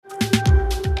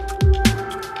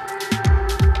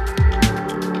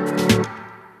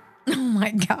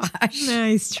gosh.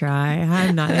 Nice try.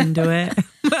 I'm not into it.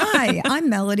 Hi, I'm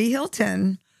Melody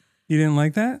Hilton. You didn't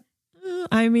like that?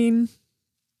 I mean,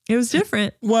 it was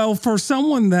different. Well, for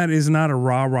someone that is not a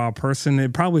rah-rah person,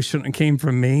 it probably shouldn't have came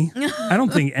from me. I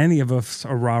don't think any of us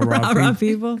are rah-rah Raw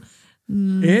people. people.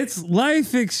 It's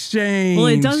life exchange. Well,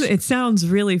 it does. It sounds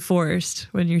really forced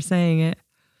when you're saying it.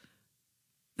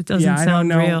 It doesn't I don't sound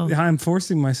know. real. I'm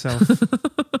forcing myself.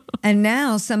 And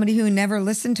now somebody who never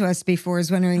listened to us before is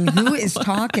wondering who is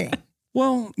talking.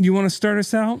 Well, you want to start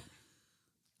us out?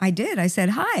 I did. I said,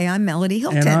 hi, I'm Melody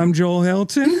Hilton. And I'm Joel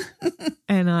Hilton.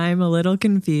 And I'm a little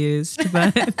confused,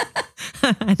 but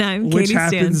and I'm Which Katie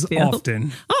happens Stansfield.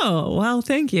 often. Oh, well,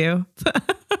 thank you.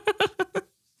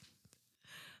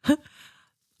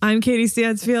 I'm Katie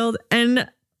Stansfield, and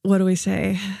what do we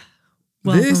say?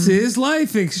 This is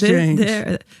Life Exchange.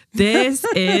 This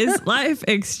is Life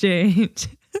Exchange.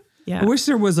 Yeah, I wish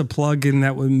there was a plug-in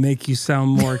that would make you sound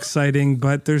more exciting,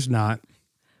 but there's not.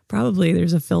 probably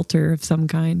there's a filter of some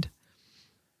kind.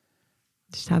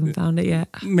 Just haven't found it yet.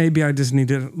 Maybe I just need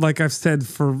to, like I've said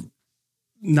for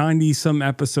 90 some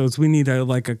episodes, we need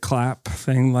a clap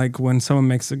thing, like when someone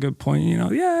makes a good point,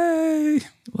 yay.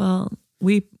 Well,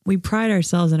 we pride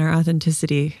ourselves in our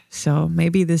authenticity, so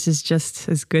maybe this is just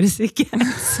as good as it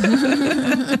gets.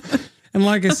 And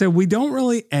like I said, we don't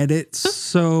really edit,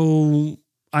 so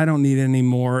I don't need any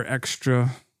more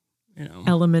extra,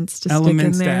 Elements to stick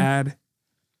in to there. add.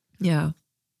 Yeah.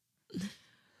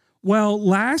 Well,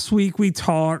 last week we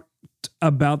talked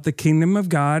about the kingdom of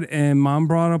God, and Mom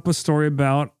brought up a story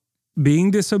about being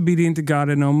disobedient to God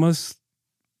and almost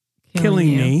killing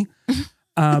you. me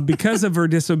because of her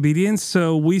disobedience.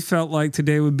 So we felt like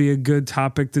today would be a good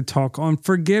topic to talk on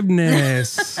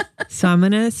forgiveness. So I'm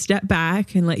going to step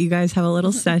back and let you guys have a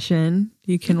little session.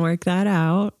 You can work that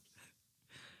out.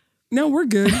 No, we're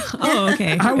good. Oh,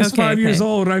 okay. I was Okay, 5 years okay.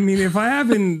 old. I mean, if I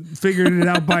haven't figured it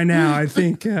out by now, I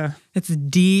think... It's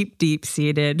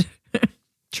deep-seated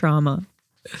trauma.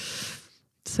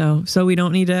 So we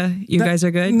don't need to, you guys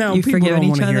are good? No, You've people forgiven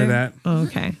don't each want to other? hear that.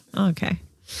 Okay.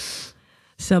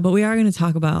 So, but we are going to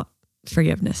talk about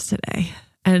forgiveness today.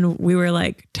 And we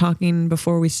were talking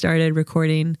before we started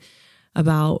recording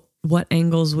about what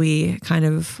angles we kind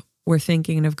of were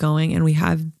thinking of going. And we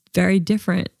have very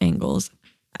different angles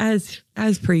as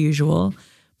per usual,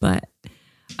 but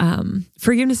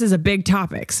forgiveness is a big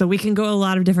topic, so we can go a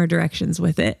lot of different directions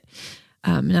with it.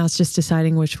 Now it's just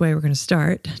deciding which way we're going to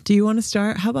start. Do you want to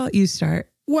start? How about you start?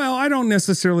 Well, I don't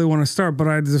necessarily want to start, but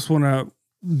I just want to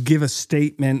give a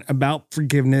statement about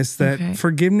forgiveness, that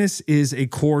forgiveness is a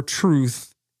core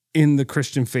truth in the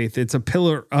Christian faith. It's a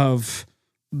pillar of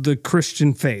the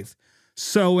Christian faith.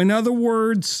 So in other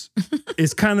words,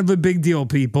 it's kind of a big deal,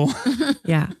 people.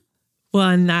 Yeah. Well,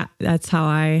 and that's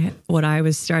what I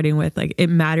was starting with. It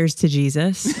matters to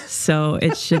Jesus, so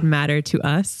it should matter to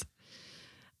us.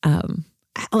 I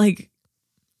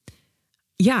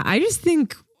just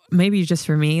think maybe just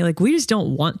for me, we just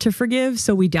don't want to forgive,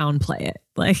 so we downplay it.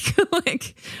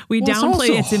 We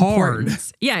downplay its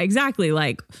importance. Yeah, exactly.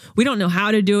 We don't know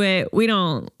how to do it. We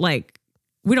don't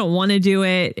want to do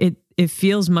it. It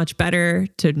feels much better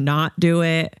to not do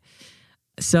it.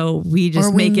 So we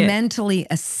just make it mentally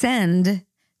ascend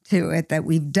to it that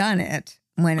we've done it,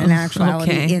 when in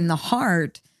actuality, in the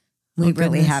heart, we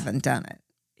really haven't done it.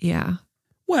 Yeah.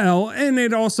 Well, and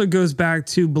it also goes back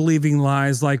to believing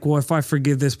lies like, well, if I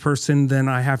forgive this person, then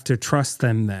I have to trust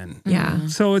them then. Yeah.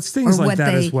 So it's things like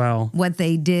that as well. What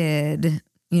they did,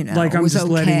 I'm just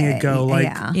letting it go.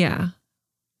 Yeah.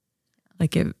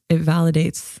 It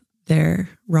validates their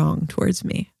wrong towards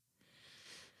me.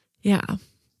 Yeah.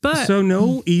 But so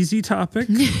no easy topic.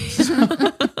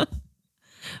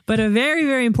 But a very,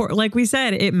 very important, like we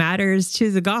said, it matters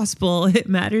to the gospel. It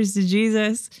matters to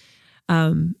Jesus.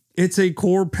 It's a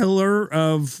core pillar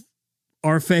of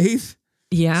our faith.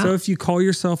 Yeah. So if you call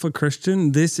yourself a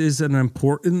Christian, this is an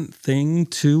important thing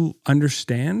to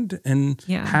understand and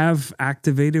have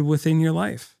activated within your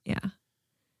life. Yeah.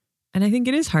 And I think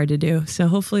it is hard to do. So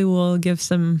hopefully we'll give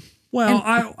some... Well,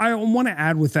 I want to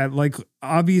add with that,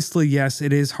 obviously, yes,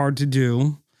 it is hard to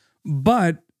do,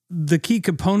 but the key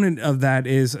component of that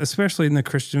is, especially in the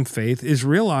Christian faith, is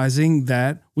realizing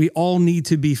that we all need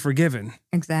to be forgiven.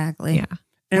 Exactly. Yeah.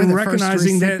 And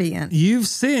recognizing that you've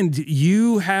sinned,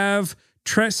 you have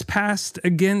trespassed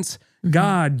against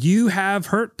God, you have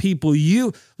hurt people,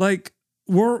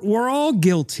 we're all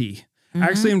guilty.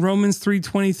 Actually, in Romans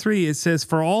 3:23, it says,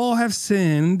 "For all have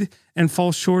sinned and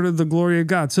fall short of the glory of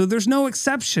God." So there's no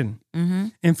exception.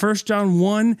 In 1 John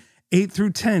 1 8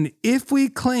 through 10. If we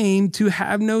claim to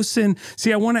have no sin.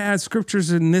 See, I want to add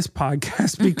scriptures in this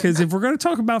podcast because if we're going to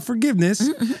talk about forgiveness,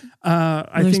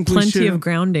 I think there's plenty of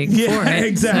grounding for it.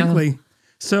 Exactly.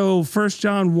 So 1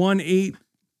 John 1, 8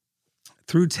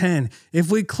 through 10. If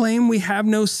we claim we have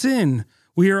no sin,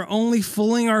 we are only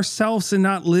fooling ourselves and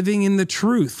not living in the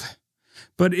truth.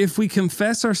 But if we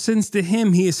confess our sins to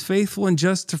him, he is faithful and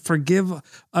just to forgive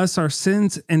us our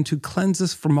sins and to cleanse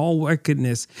us from all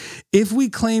wickedness. If we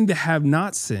claim to have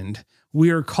not sinned,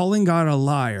 we are calling God a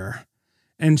liar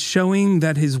and showing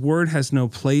that his word has no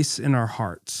place in our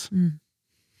hearts.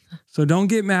 So don't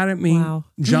get mad at me. Wow.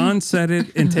 John said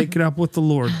it, and take it up with the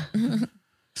Lord.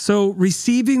 So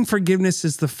receiving forgiveness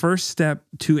is the first step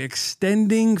to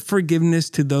extending forgiveness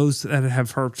to those that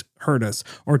have hurt us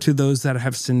or to those that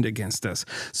have sinned against us.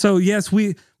 So yes,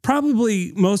 we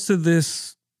probably, most of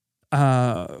this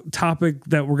topic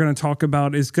that we're going to talk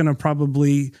about is going to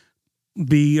probably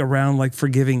be around like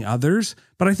forgiving others.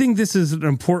 But I think this is an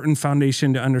important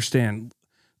foundation to understand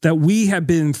that we have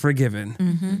been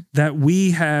forgiven, that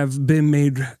we have been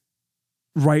made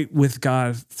right with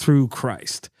God through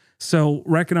Christ. So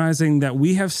recognizing that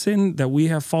we have sinned, that we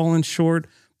have fallen short,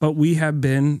 but we have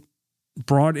been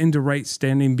brought into right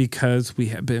standing because we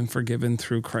have been forgiven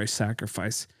through Christ's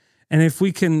sacrifice. And if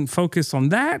we can focus on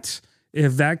that,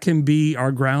 if that can be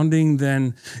our grounding,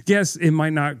 then yes, it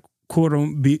might not quote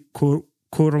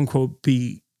unquote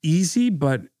be easy,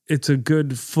 but it's a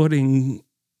good footing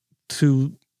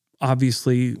to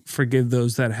obviously forgive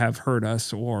those that have hurt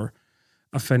us or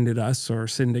offended us or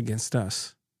sinned against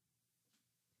us.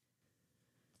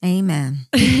 Amen.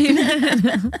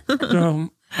 So,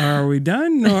 are we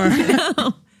done? Or?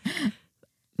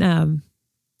 I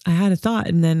had a thought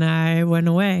and then I went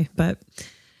away. But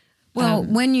well,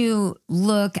 when you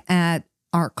look at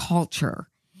our culture,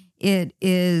 it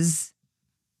is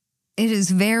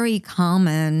very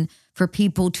common for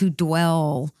people to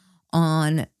dwell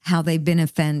on how they've been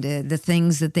offended, the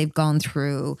things that they've gone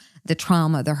through, the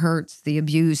trauma, the hurts, the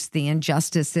abuse, the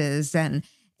injustices,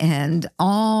 and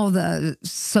all the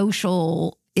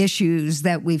social issues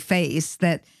that we face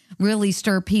that really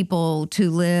stir people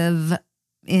to live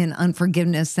in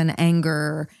unforgiveness and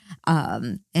anger,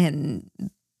 and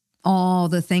all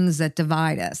the things that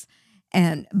divide us.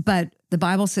 But the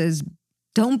Bible says,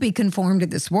 don't be conformed to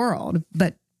this world,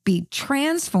 but be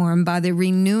transformed by the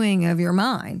renewing of your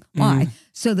mind. Why?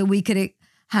 So that we could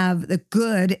have the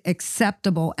good,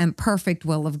 acceptable, and perfect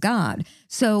will of God.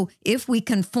 So if we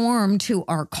conform to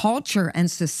our culture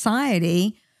and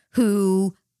society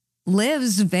who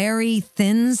lives very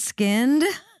thin-skinned,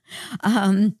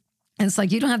 it's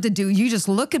like, you don't have to you just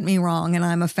look at me wrong and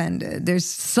I'm offended. There's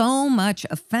so much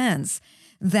offense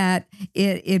that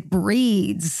it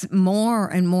breeds more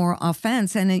and more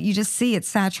offense, and you just see it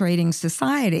saturating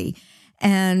society.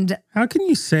 And how can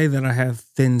you say that I have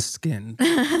thin skin?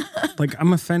 Like,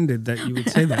 I'm offended that you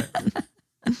would say that.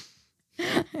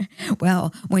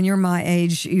 Well, when you're my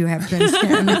age, you have thin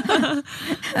skin.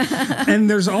 And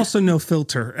there's also no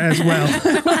filter as well.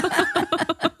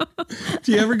 If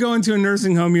you ever go into a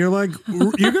nursing home, you're like,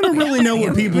 you're going to really know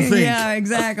what people think. Yeah,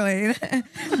 exactly.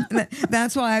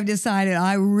 That's why I've decided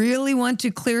I really want to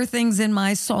clear things in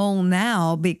my soul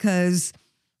now, because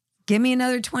give me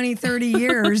another 20, 30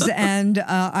 years and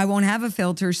I won't have a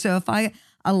filter. So if I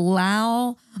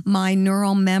allow my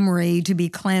neural memory to be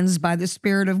cleansed by the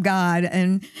Spirit of God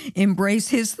and embrace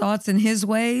his thoughts and his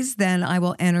ways, then I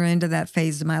will enter into that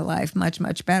phase of my life much,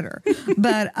 much better.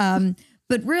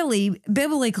 But really,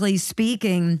 biblically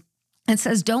speaking, it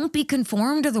says, don't be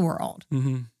conformed to the world,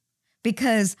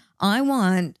 because I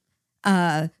want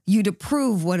you to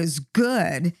prove what is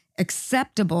good,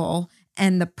 acceptable,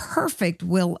 and the perfect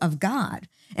will of God.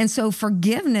 And so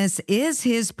forgiveness is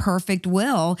his perfect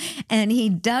will, and he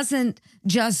doesn't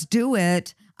just do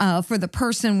it for the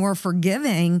person we're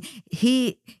forgiving.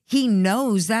 He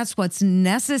knows that's what's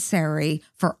necessary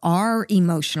for our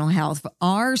emotional health, for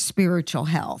our spiritual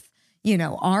health,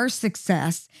 our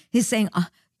success. He's saying,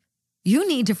 you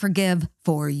need to forgive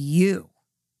for you.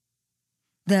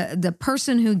 The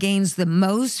person who gains the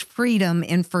most freedom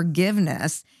in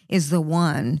forgiveness is the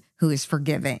one who is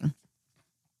forgiving.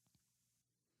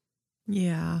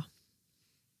 Yeah.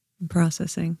 I'm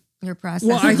processing. You're processing.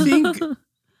 Well, I think,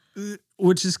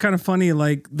 which is kind of funny,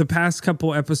 like the past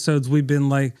couple episodes, we've been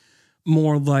like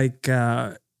more like,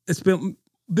 it's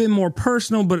been more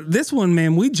personal, but this one,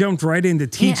 man, we jumped right into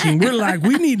teaching. We're like,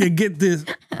 we need to get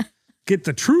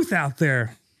the truth out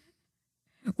there.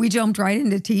 We jumped right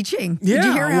into teaching. Yeah, Did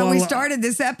you hear how we started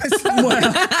this episode?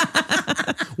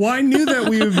 Well, I knew that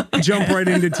we would jump right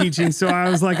into teaching, so I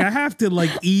was like, I have to like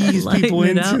ease people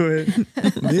into it.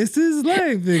 This is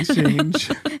Life Exchange.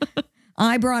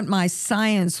 I brought my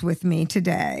science with me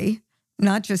today,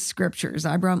 not just scriptures.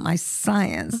 I brought my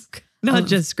science. Not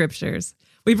just scriptures.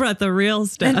 We brought the real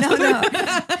stuff.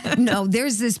 No,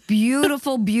 there's this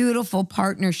beautiful, beautiful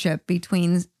partnership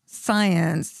between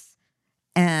science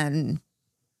and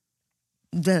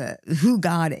who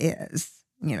God is.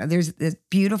 You know, there's this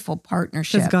beautiful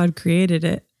partnership. Because God created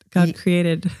it.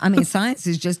 Created. I mean, science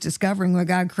is just discovering what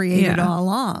God created all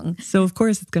along. So of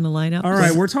course it's going to line up. All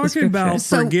right, we're talking about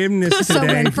forgiveness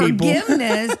today, people.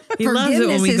 Forgiveness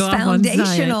is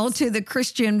foundational to the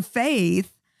Christian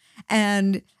faith,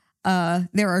 and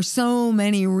there are so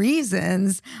many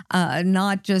reasons,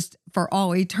 not just for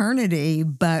all eternity,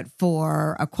 but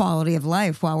for a quality of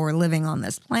life while we're living on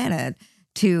this planet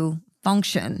to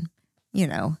function, you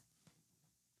know,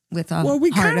 with a we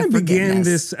heart kind of forgiveness. began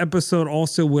this episode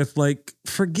also with like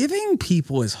forgiving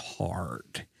people is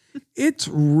hard. It's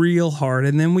real hard.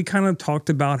 And then we kind of talked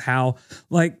about how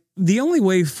like the only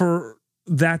way for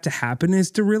that to happen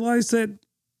is to realize that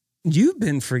you've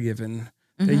been forgiven,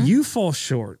 that you fall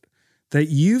short, that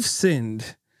you've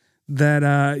sinned,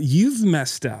 that you've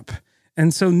messed up.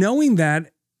 And so knowing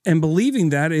that and believing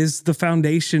that is the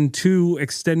foundation to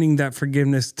extending that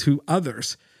forgiveness to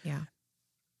others. Yeah.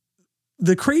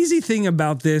 The crazy thing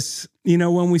about this, you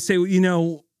know, when we say, you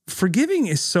know, forgiving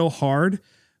is so hard,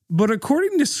 but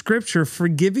according to scripture,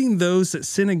 forgiving those that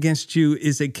sin against you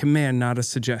is a command, not a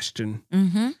suggestion.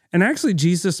 And actually,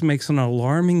 Jesus makes an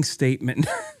alarming statement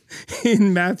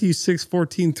in Matthew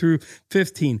 6:14 through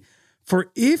 15. For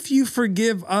if you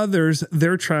forgive others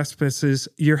their trespasses,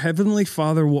 your heavenly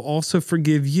Father will also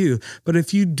forgive you. But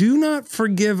if you do not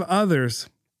forgive others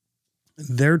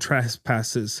their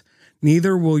trespasses,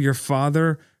 neither will your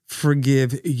Father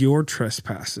forgive your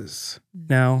trespasses.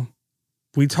 Now,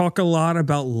 we talk a lot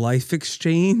about Life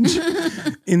Exchange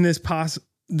in this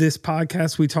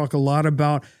podcast. We talk a lot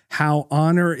about how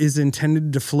honor is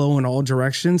intended to flow in all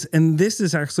directions. And this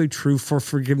is actually true for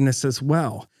forgiveness as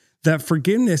well. That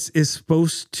forgiveness is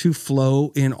supposed to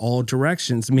flow in all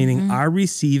directions, meaning I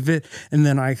receive it and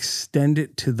then I extend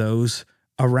it to those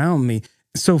around me.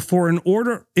 So in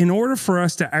order for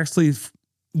us to actually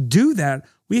do that,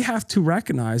 we have to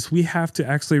recognize, we have to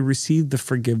actually receive the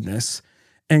forgiveness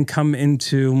and come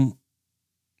into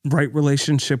right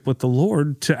relationship with the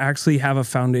Lord to actually have a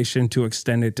foundation to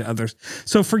extend it to others.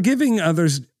 So forgiving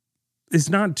others is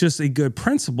not just a good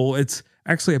principle, it's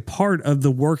actually a part of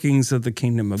the workings of the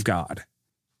kingdom of God.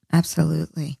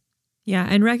 Absolutely. Yeah.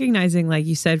 And recognizing, like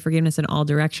you said, forgiveness in all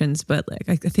directions. But like,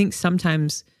 I think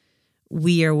sometimes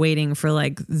we are waiting for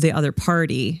like the other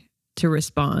party to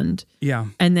respond. Yeah.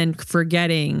 And then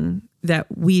forgetting that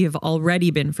we have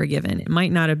already been forgiven. It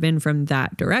might not have been from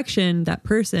that direction, that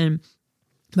person,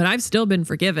 but I've still been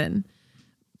forgiven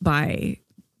by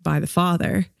the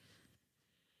Father.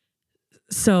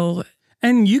 So,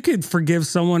 and you could forgive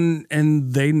someone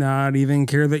and they not even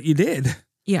care that you did.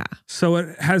 Yeah. So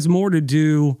it has more to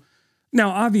do. Now,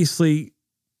 obviously,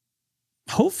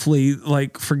 hopefully,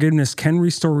 like forgiveness can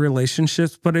restore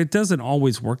relationships, but it doesn't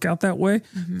always work out that way.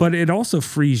 But it also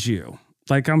frees you.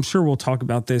 Like I'm sure we'll talk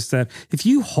about this, that if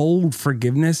you hold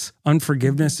unforgiveness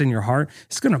in your heart,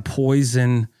 it's going to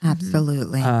poison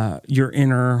absolutely your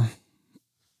inner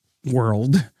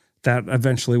world that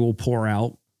eventually will pour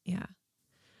out. Yeah.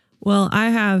 Well, I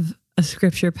have a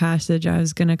scripture passage I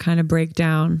was going to kind of break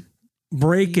down.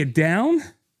 Break it down?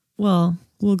 Well,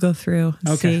 we'll go through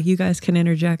and see. You guys can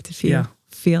interject if you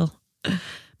feel.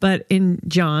 But in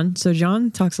John, so John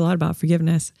talks a lot about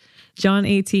forgiveness. John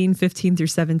 18:15 through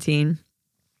 17,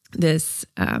 this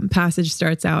passage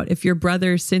starts out, if your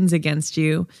brother sins against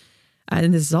you,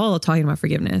 and this is all talking about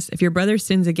forgiveness. If your brother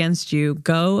sins against you,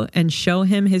 go and show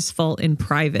him his fault in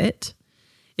private.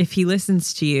 If he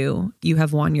listens to you, you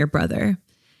have won your brother.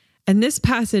 And this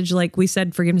passage, like we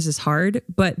said, forgiveness is hard,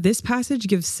 but this passage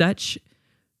gives such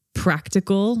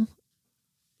practical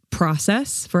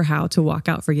process for how to walk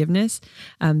out forgiveness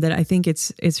that I think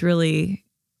it's really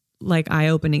like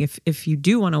eye-opening if you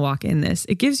do want to walk in this.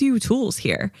 It gives you tools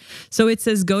here. So it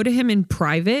says, go to him in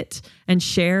private and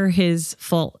share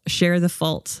the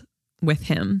fault with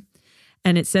him.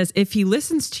 And it says, if he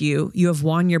listens to you, you have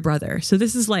won your brother. So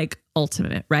this is like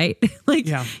ultimate, right?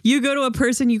 You go to a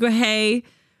person, you go, hey,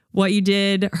 what you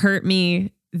did hurt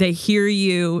me. They hear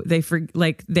you.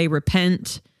 They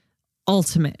repent.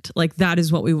 Ultimate. Like that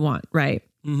is what we want, right?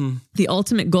 The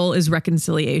ultimate goal is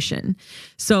reconciliation.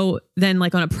 So then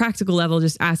like on a practical level,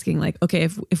 just asking like, okay,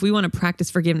 if we want to practice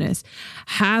forgiveness,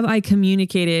 have I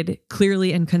communicated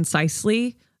clearly and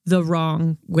concisely the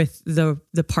wrong with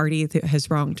the party that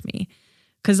has wronged me?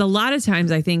 Because a lot of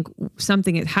times I think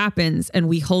something happens and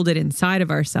we hold it inside of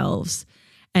ourselves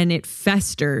and it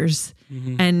festers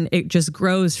and it just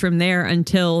grows from there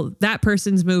until that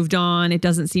person's moved on. It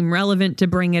doesn't seem relevant to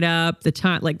bring it up. The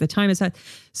time has had.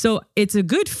 So it's a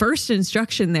good first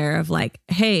instruction there of like,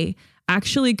 hey,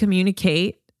 actually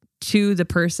communicate to the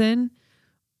person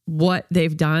what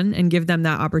they've done and give them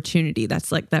that opportunity.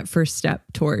 That's like that first step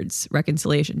towards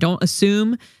reconciliation. Don't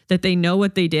assume that they know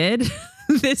what they did.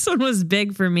 This one was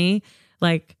big for me.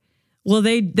 Like, well,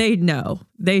 they know.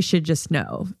 They should just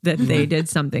know that they did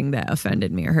something that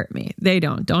offended me or hurt me. They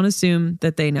don't. Don't assume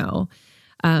that they know.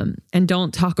 And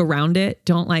don't talk around it.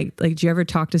 Don't like, do you ever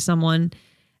talk to someone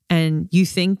and you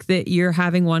think that you're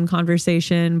having one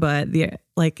conversation, but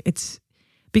it's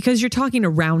because you're talking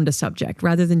around a subject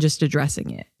rather than just addressing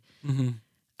it.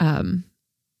 And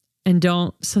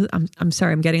don't, so I'm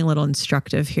sorry, I'm getting a little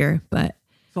instructive here, but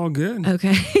it's all good.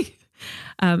 Okay.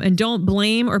 And don't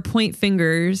blame or point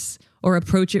fingers or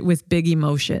approach it with big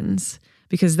emotions,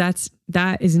 because that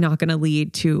is not going to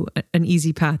lead to an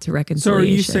easy path to reconciliation.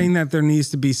 So are you saying that there needs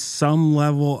to be some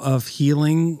level of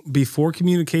healing before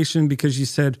communication? Because you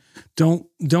said, don't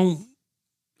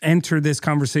enter this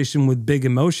conversation with big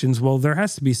emotions. Well, there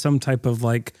has to be some type of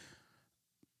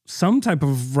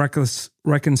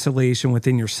reconciliation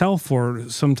within yourself or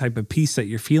some type of peace that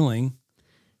you're feeling.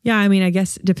 Yeah. I mean, I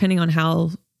guess depending on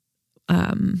how,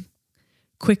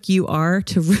 quick you are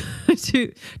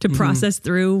to process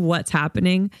through what's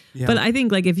happening. Yeah. But I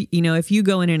think like if you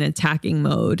go in an attacking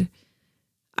mode,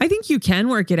 I think you can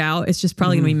work it out. It's just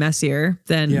probably gonna be messier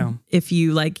than if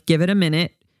you like give it a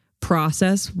minute,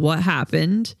 process what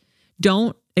happened.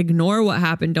 Don't ignore what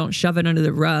happened. Don't shove it under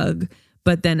the rug.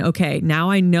 But then, okay,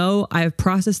 now I know I've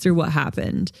processed through what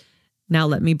happened. Now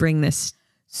let me bring this.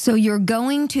 So you're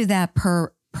going to that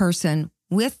person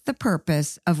with the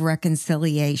purpose of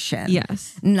reconciliation.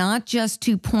 Yes. Not just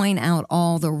to point out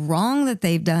all the wrong that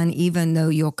they've done, even though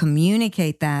you'll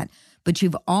communicate that, but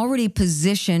you've already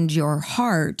positioned your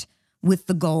heart with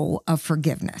the goal of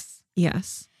forgiveness.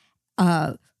 Yes.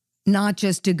 Not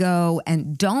just to go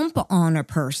and dump on a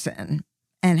person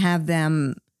and have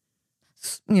them,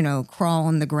 crawl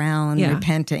on the ground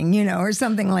repenting, or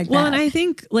something like that. Well, and I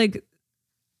think like,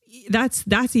 that's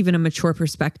even a mature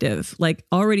perspective. Like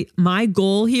already my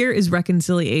goal here is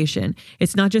reconciliation.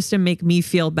 It's not just to make me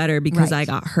feel better because I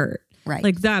got hurt. Right.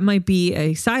 Like that might be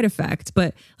a side effect,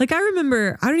 but like I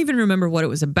don't even remember what it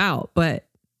was about, but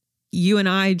you and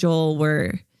I, Joel,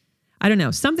 I don't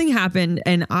know, something happened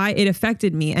and it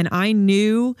affected me. And I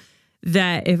knew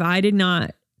that if I did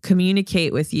not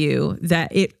communicate with you,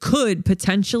 that it could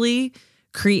potentially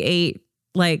create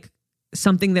like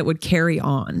something that would carry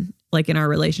on like in our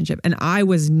relationship. And I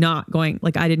was not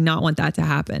I did not want that to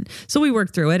happen. So we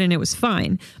worked through it and it was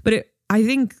fine. But I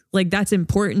think like that's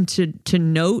important to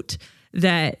note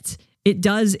that it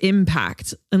does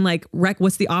impact. And like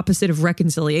what's the opposite of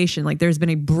reconciliation? Like there's been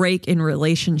a break in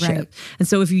relationship. Right. And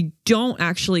so if you don't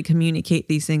actually communicate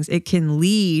these things, it can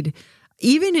lead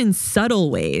even in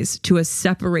subtle ways to a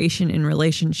separation in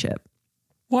relationship.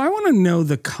 Well, I want to know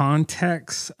the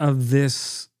context of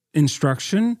this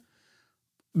instruction,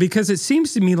 because it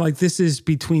seems to me like this is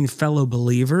between fellow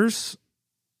believers,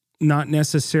 not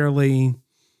necessarily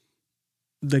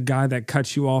the guy that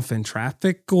cuts you off in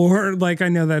traffic, or like, I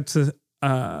know that's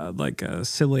a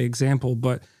silly example,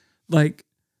 but like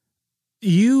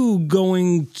you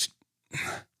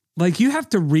have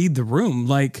to read the room.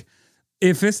 Like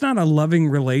if it's not a loving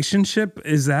relationship,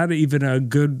 is that even a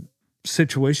good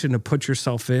situation to put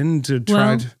yourself in to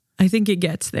try to? I think it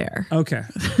gets there. Okay.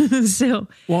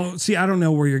 Well, see, I don't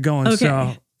know where you're going. Okay.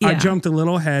 So I jumped a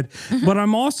little ahead, but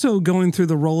I'm also going through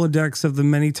the Rolodex of the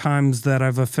many times that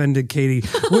I've offended Katie.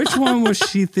 Which one was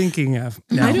she thinking of?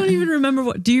 No. I don't even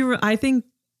remember I don't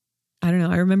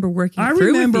know. I remember working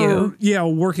through with you. Yeah,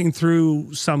 working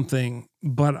through something,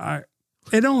 but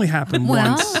it only happened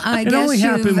once. It only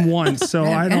happened once, so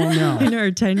I don't know. In our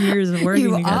 10 years of working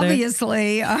together. You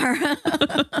obviously are...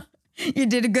 You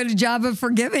did a good job of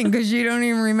forgiving because you don't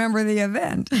even remember the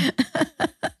event.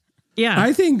 Yeah.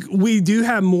 I think we do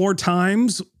have more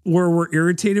times where we're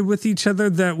irritated with each other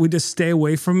that we just stay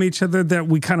away from each other, that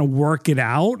we kind of work it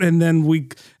out. And then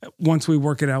once we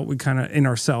work it out, we kind of in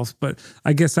ourselves. But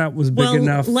I guess that was big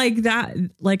enough. Like that,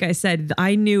 like I said,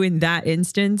 I knew in that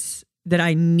instance that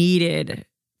I needed,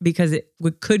 because it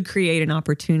could create an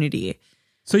opportunity.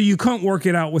 So you couldn't work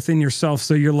it out within yourself.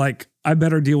 So you're like, I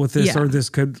better deal with this or this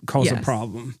could cause a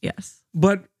problem. Yes.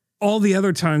 But all the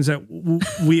other times that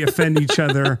we offend each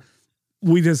other,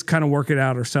 we just kind of work it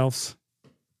out ourselves.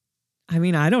 I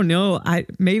mean, I don't know.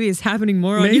 Maybe it's happening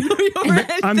more on your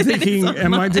end. I'm thinking,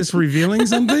 am I just revealing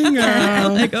something?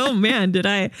 Like, oh man, did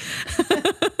I?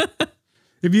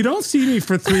 If you don't see me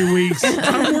for 3 weeks,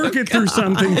 I'm working through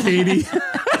something, Katie.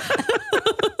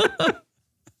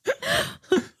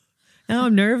 Now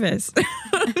I'm nervous.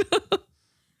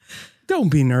 Don't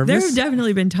be nervous. There have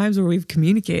definitely been times where we've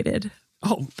communicated.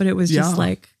 Oh, but it was just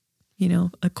like,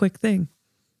 a quick thing.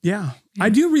 Yeah. I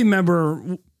do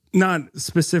remember, not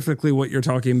specifically what you're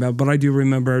talking about, but I do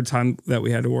remember a time that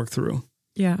we had to work through.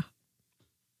 Yeah.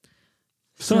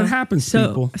 So it happens,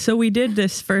 people. So we did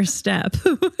this first step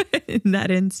in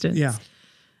that instance. Yeah.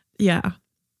 Yeah.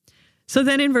 So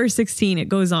then in verse 16, it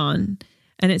goes on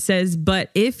and it says,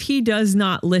 but if he does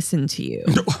not listen to you.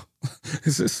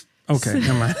 Is this okay?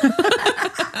 Never mind.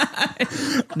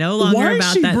 No longer Why about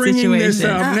is she that bringing situation. this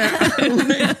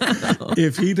up now?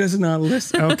 If he does not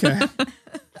listen, okay.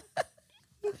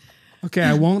 Okay,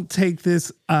 I won't take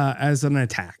this as an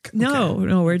attack. No,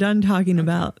 we're done talking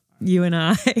about you and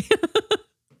I.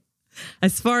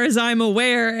 As far as I'm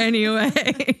aware,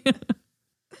 anyway.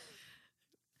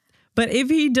 But if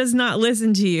he does not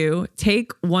listen to you,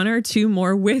 take 1 or 2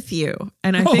 more with you.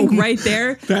 And I think right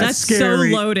there, that's so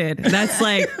loaded. That's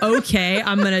like, okay,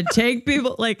 I'm going to take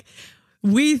people. Like,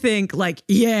 we think like,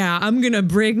 yeah, I'm going to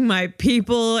bring my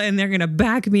people and they're going to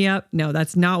back me up. No,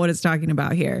 that's not what it's talking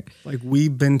about here. Like,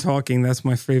 we've been talking. That's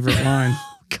my favorite line.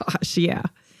 Gosh, yeah.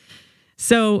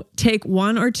 So take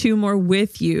 1 or 2 more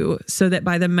with you so that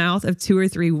by the mouth of 2 or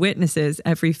 3 witnesses,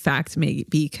 every fact may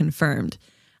be confirmed.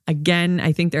 Again,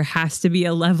 I think there has to be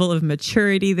a level of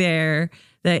maturity there,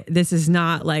 that this is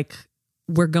not like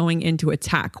we're going into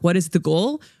attack. What is the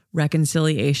goal?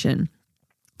 Reconciliation.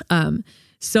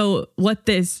 So what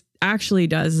this actually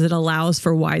does is it allows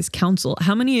for wise counsel.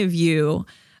 How many of you,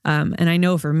 and I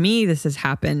know for me, this has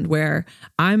happened where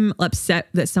I'm upset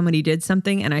that somebody did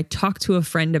something and I talk to a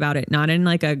friend about it, not in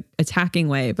like a attacking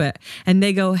way, and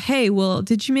they go, hey, well,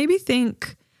 did you maybe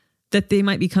think that they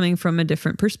might be coming from a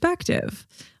different perspective?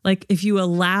 Like if you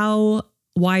allow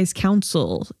wise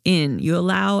counsel in, you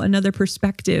allow another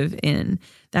perspective in,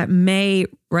 that may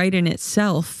right in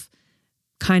itself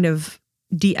kind of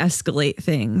de-escalate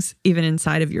things even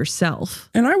inside of yourself.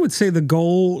 And I would say the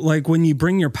goal, like when you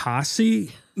bring your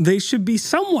posse, they should be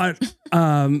somewhat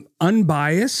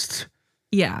unbiased.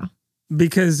 Yeah.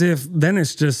 Because then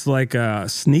it's just like a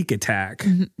sneak attack.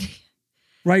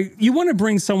 Right? You want to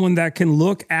bring someone that can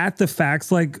look at the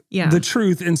facts, like the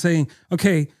truth, and saying,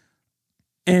 okay,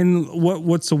 and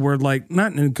what's the word? Like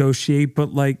not negotiate,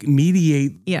 but like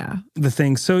mediate the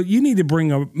thing. So you need to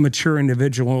bring a mature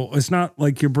individual. It's not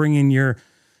like you're bringing your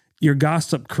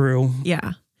gossip crew.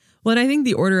 Yeah. Well, and I think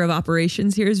the order of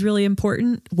operations here is really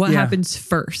important. What happens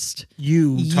first?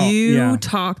 You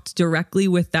talked directly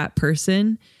with that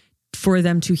person for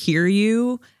them to hear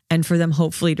you and for them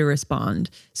hopefully to respond.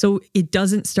 So it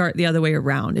doesn't start the other way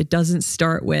around. It doesn't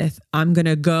start with, I'm going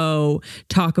to go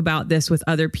talk about this with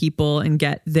other people and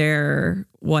get their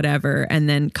whatever, and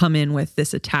then come in with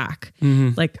this attack.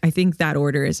 Like, I think that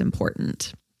order is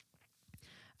important.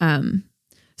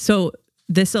 So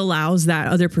this allows that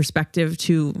other perspective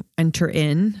to enter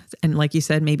in. And like you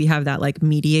said, maybe have that like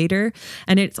mediator.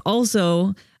 And it's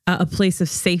also a place of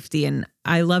safety. And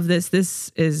I love this.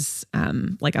 This is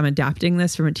like I'm adapting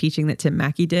this from a teaching that Tim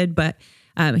Mackey did, but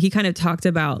he kind of talked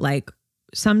about like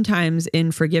sometimes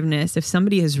in forgiveness, if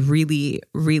somebody has really,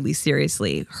 really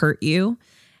seriously hurt you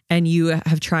and you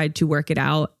have tried to work it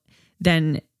out,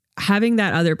 then having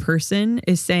that other person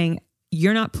is saying,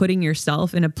 you're not putting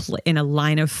yourself in a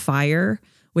line of fire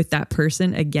with that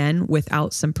person again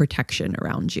without some protection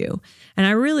around you. And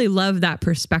I really love that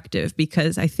perspective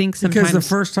because I think sometimes... Because the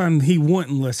first time he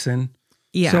wouldn't listen.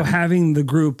 Yeah. So having the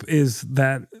group is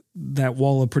that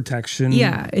wall of protection.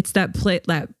 Yeah. It's that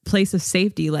place of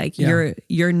safety. Like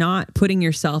you're not putting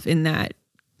yourself in that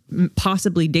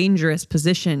possibly dangerous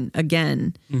position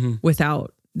again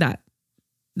without that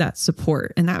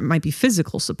support. And that might be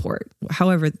physical support,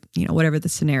 however, whatever the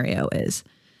scenario is.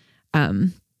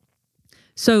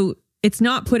 So it's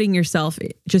not putting yourself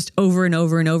just over and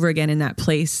over and over again in that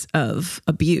place of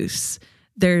abuse.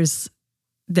 There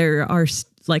are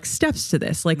like steps to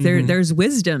this. Like there's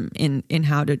wisdom in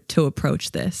how to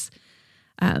approach this.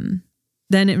 Then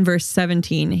in verse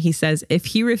 17, he says, if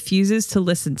he refuses to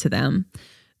listen to them,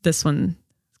 this one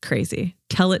crazy,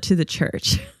 tell it to the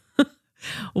church.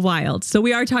 Wild. So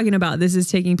we are talking about, this is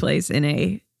taking place in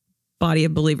a body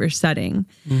of believers setting.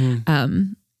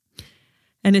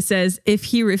 And it says, if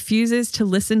he refuses to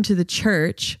listen to the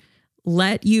church,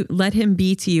 let him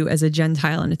be to you as a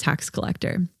Gentile and a tax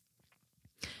collector.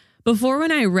 Before,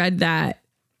 when I read that,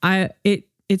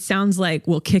 it sounds like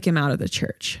we'll kick him out of the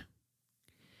church.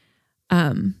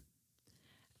 And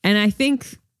I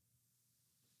think,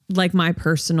 like, my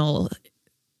personal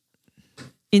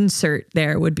insert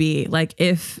there would be like,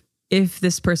 if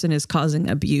this person is causing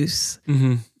abuse,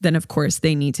 then of course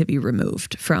they need to be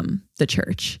removed from the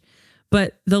church.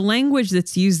 But the language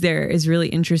that's used there is really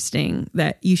interesting,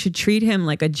 that you should treat him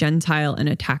like a Gentile and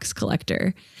a tax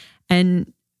collector.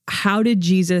 And how did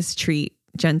Jesus treat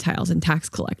Gentiles and tax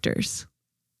collectors?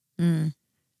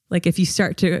 Like, if you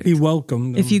start to... He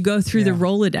welcomed them. If you go through the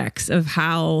Rolodex of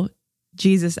how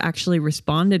Jesus actually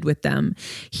responded with them,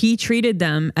 he treated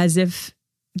them as if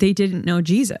they didn't know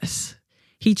Jesus.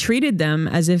 He treated them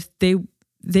as if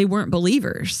they weren't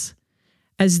believers,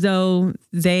 as though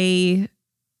they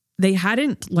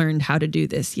hadn't learned how to do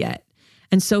this yet.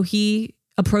 And so he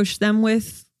approached them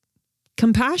with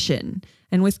compassion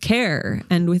and with care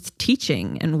and with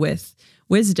teaching and with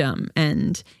wisdom.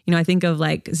 And, I think of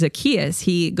like Zacchaeus.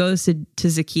 He goes to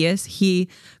Zacchaeus. He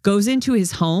goes into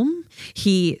his home.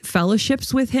 He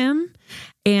fellowships with him.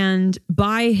 And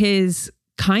by his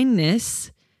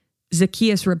kindness,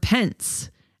 Zacchaeus repents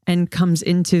and comes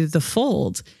into the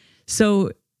fold.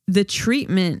 So the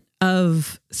treatment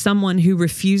of someone who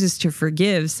refuses to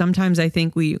forgive, sometimes I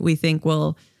think we think,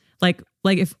 well, like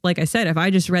I said, if I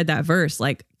just read that verse,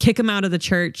 like, kick them out of the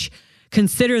church,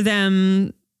 consider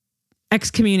them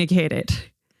excommunicated.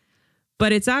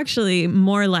 But it's actually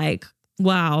more like,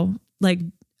 wow, like,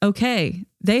 okay,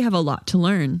 they have a lot to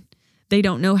learn. They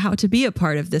don't know how to be a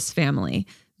part of this family.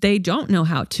 They don't know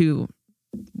how to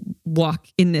walk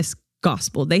in this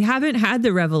gospel. They haven't had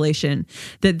the revelation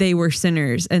that they were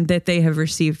sinners and that they have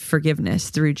received forgiveness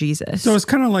through Jesus. So it's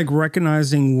kind of like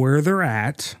recognizing where they're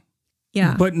at,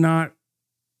 but not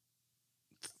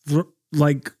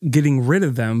like getting rid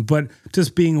of them, but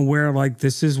just being aware, like,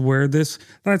 this is where that's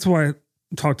why I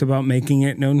talked about making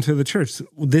it known to the church.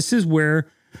 This is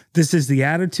the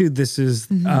attitude. This is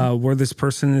where this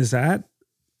person is at.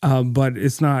 But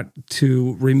it's not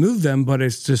to remove them, but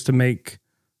it's just to make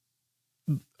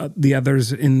the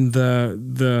others in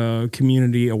the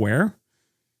community aware.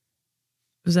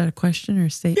 Was that a question or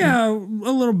a statement? Yeah,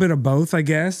 a little bit of both, I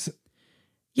guess.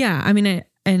 Yeah, I mean,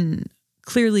 and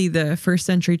clearly the first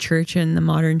century church and the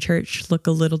modern church look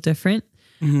a little different.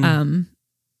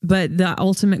 But the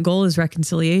ultimate goal is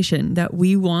reconciliation, that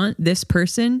we want this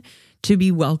person to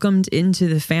be welcomed into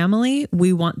the family.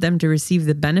 We want them to receive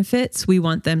the benefits. We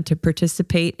want them to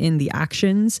participate in the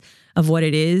actions of what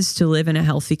it is to live in a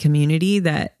healthy community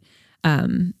that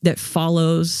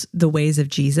follows the ways of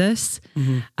Jesus.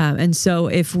 And so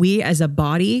if we as a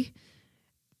body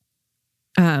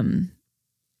can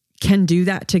do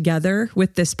that together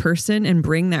with this person and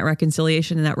bring that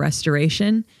reconciliation and that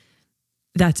restoration,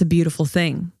 that's a beautiful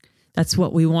thing. That's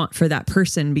what we want for that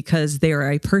person, because they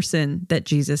are a person that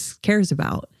Jesus cares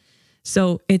about.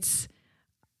 So it's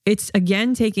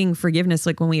again, taking forgiveness.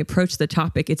 Like, when we approach the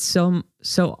topic, it's so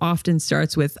often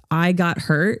starts with, I got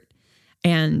hurt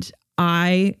and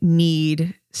I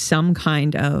need some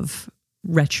kind of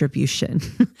retribution.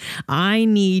 I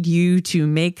need you to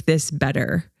make this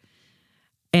better.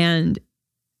 And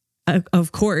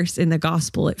of course, in the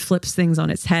gospel, it flips things on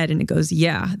its head and it goes,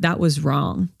 yeah, that was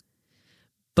wrong.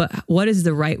 But what is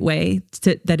the right way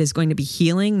that is going to be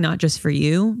healing, not just for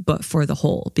you, but for the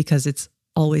whole? Because it's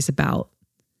always about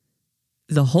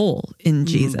the whole in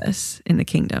Jesus, in the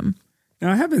kingdom.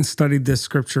 Now, I haven't studied this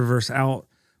scripture verse out,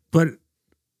 but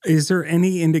is there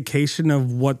any indication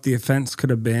of what the offense could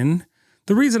have been?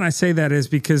 The reason I say that is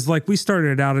because, like, we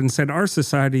started out and said our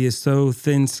society is so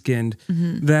thin-skinned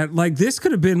that, like, this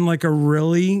could have been like a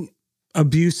really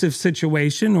abusive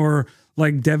situation or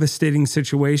like devastating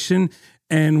situation.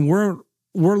 And we're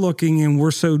looking and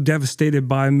we're so devastated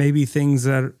by maybe things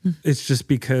that it's just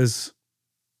because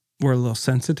we're a little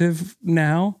sensitive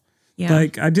now. Yeah.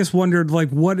 Like, I just wondered, like,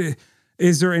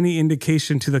 is there any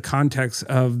indication to the context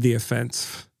of the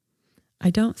offense?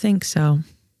 I don't think so.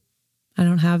 I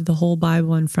don't have the whole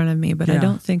Bible in front of me, but I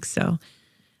don't think so.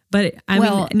 But I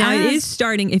mean, now it is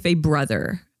starting if a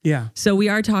brother. Yeah. So we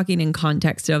are talking in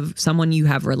context of someone you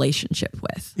have relationship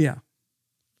with. Yeah.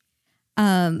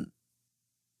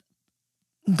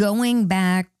 Going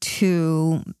back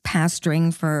to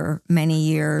pastoring for many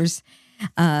years,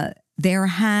 there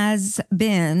has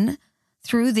been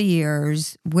through the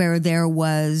years where there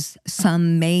was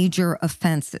some major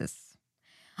offenses.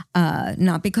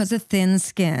 Not because of thin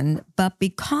skin, but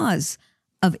because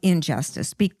of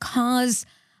injustice, because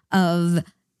of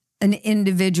an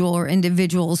individual or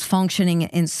individuals functioning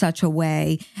in such a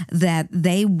way that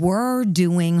they were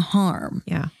doing harm.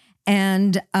 Yeah.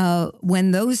 And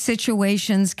when those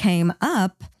situations came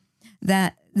up,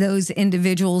 that those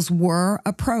individuals were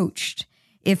approached.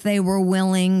 If they were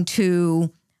willing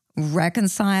to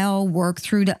reconcile, work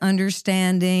through to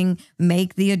understanding,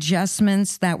 make the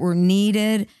adjustments that were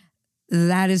needed,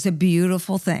 that is a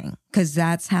beautiful thing, because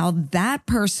that's how that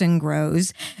person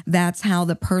grows. That's how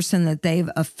the person that they've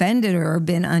offended or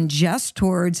been unjust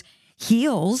towards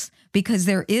heals, because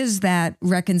there is that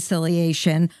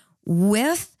reconciliation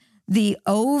with the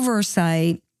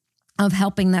oversight of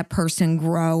helping that person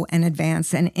grow and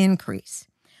advance and increase.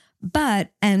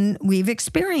 And we've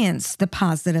experienced the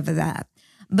positive of that,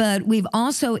 but we've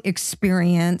also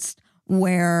experienced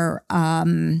where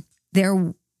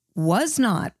there was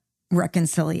not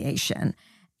reconciliation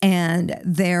and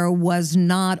there was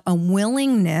not a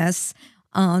willingness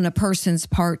on a person's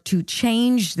part to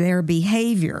change their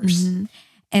behaviors. Mm-hmm.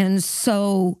 And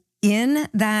so in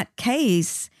that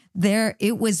case,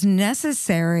 it was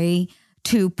necessary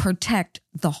to protect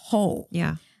the whole.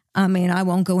 Yeah. I mean, I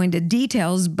won't go into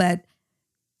details, but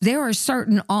there are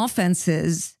certain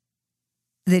offenses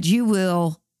that you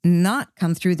will not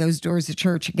come through those doors of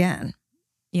church again.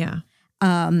 Yeah.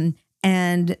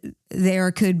 And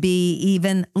there could be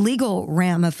even legal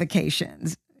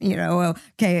ramifications. You know,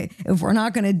 okay, if we're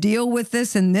not going to deal with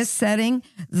this in this setting,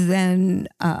 then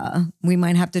we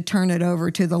might have to turn it over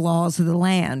to the laws of the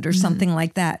land or something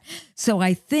like that. So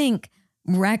I think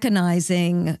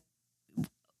recognizing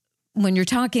when you're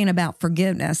talking about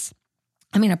forgiveness,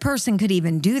 I mean, a person could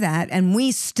even do that, and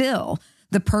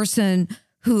the person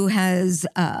who has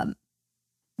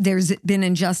there's been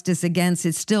injustice against,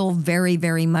 it's still very,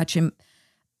 very much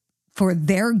for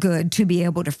their good to be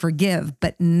able to forgive,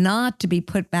 but not to be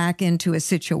put back into a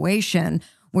situation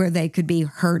where they could be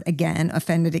hurt again,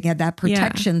 offended again, that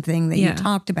protection thing that you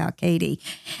talked about, Katie.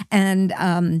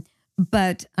 And,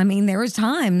 but I mean, there was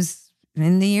times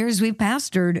in the years we've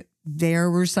pastored,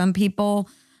 there were some people,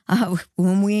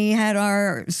 when we had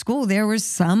our school, there was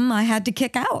some I had to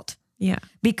kick out. Yeah.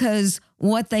 Because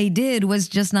what they did was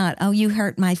just not, oh, you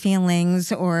hurt my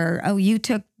feelings, or, oh, you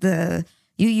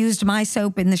used my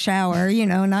soap in the shower,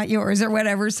 not yours, or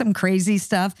whatever, some crazy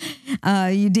stuff.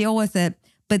 You deal with it.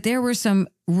 But there were some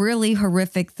really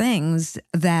horrific things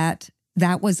that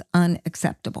was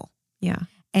unacceptable. Yeah.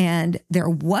 And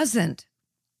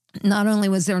not only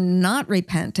was there not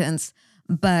repentance,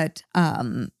 but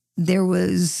there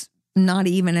was not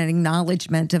even an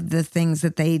acknowledgement of the things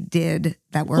that they did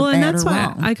that were bad and that's or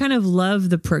wrong. Why I kind of love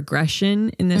the progression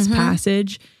in this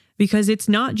passage, because it's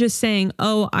not just saying,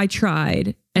 oh, I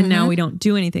tried and now we don't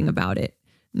do anything about it.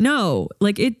 No,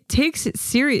 like it takes it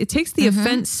serious. It takes the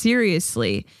offense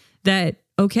seriously that,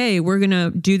 okay, we're going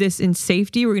to do this in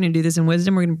safety. We're going to do this in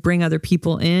wisdom. We're going to bring other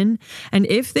people in. And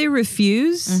if they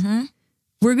refuse,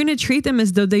 we're going to treat them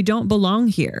as though they don't belong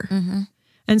here.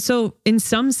 And so in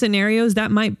some scenarios,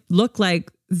 that might look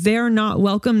like they're not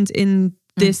welcomed in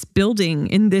this building,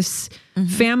 in this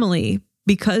family,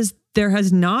 because there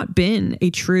has not been a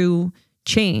true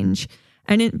change.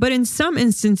 But in some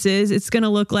instances, it's going to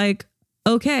look like,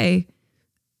 okay,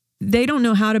 they don't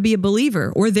know how to be a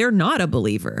believer, or they're not a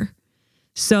believer.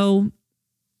 So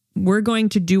we're going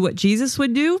to do what Jesus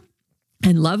would do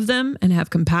and love them and have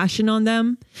compassion on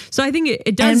them. So I think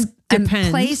it does depend.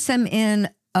 And place them in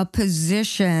a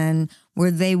position where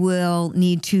they will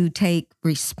need to take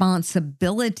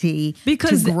responsibility to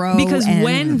grow. Because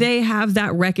when they have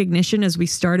that recognition, as we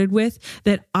started with,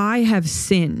 that I have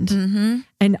sinned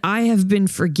and I have been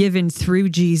forgiven through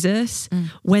Jesus,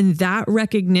 when that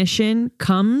recognition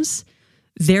comes,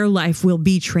 their life will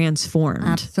be transformed.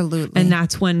 Absolutely. And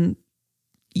that's when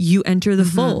you enter the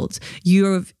fold.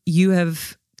 You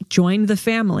have joined the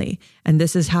family, and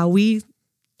this is how we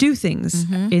do things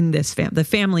in this family, the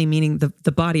family meaning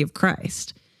the body of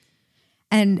Christ.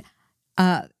 And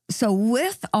so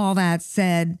with all that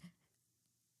said,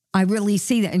 I really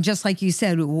see that. And just like you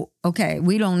said, okay,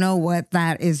 we don't know what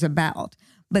that is about.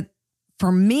 But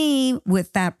for me,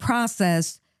 with that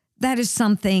process, that is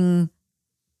something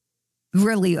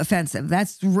really offensive.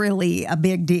 That's really a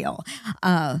big deal.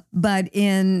 But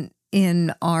in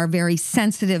our very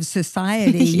sensitive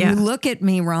society, you look at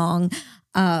me wrong.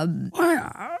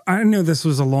 I know this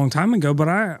was a long time ago, but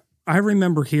I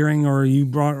remember hearing, or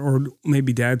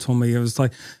maybe Dad told me, it was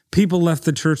like people left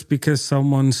the church because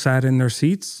someone sat in their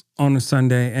seats on a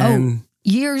Sunday. And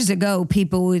years ago,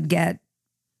 people would get,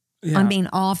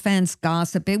 offense,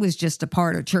 gossip. It was just a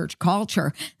part of church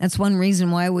culture. That's one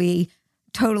reason why we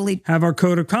totally have our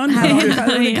code of conduct.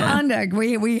 Conduct.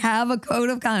 We have a code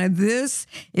of conduct. This,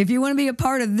 if you want to be a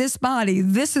part of this body,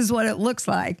 this is what it looks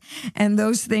like. And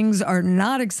those things are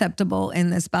not acceptable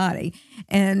in this body.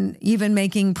 And even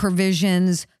making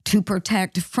provisions to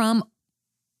protect from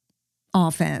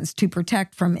offense, to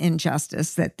protect from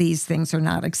injustice, that these things are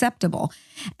not acceptable.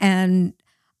 And,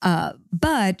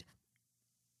 but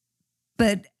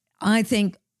I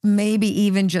think maybe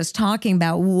even just talking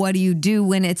about what do you do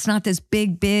when it's not this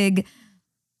big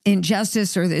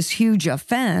injustice or this huge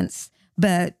offense,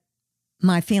 but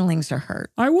my feelings are hurt.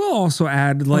 I will also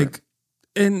add, like,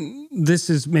 and this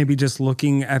is maybe just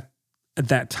looking at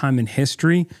that time in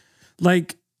history,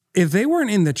 like if they weren't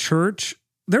in the church,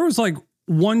 there was like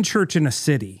one church in a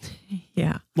city.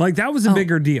 Yeah. Like that was a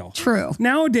bigger deal. True.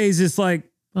 Nowadays it's like,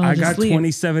 I got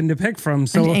 27 to pick from.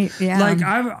 So like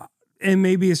and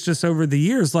maybe it's just over the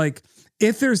years, like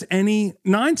if there's 9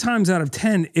 times out of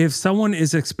 10, if someone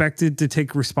is expected to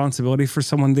take responsibility for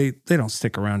someone, they don't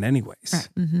stick around anyways. Right.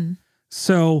 Mm-hmm.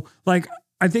 So like,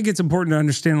 I think it's important to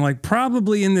understand, like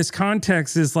probably in this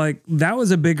context is like, that was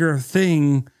a bigger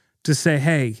thing to say,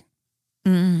 hey,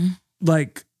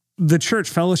 like the church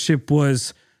fellowship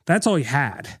that's all you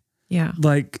had. Yeah.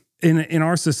 Like in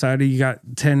our society, you got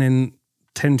 10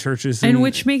 churches. And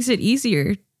which makes it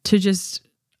easier to just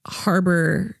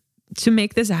to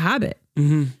make this a habit.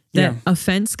 That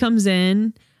offense comes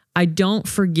in. I don't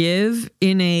forgive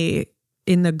in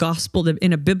the gospel,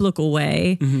 in a biblical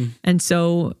way. And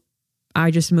so I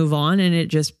just move on and it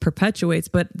just perpetuates.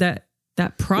 But that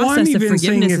process of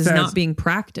forgiveness is not being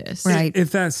practiced. Right.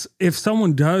 If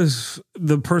someone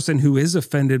the person who is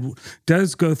offended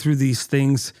does go through these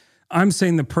things, I'm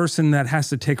saying the person that has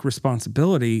to take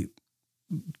responsibility,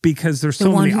 because there's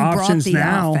so many options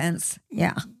now. Offense.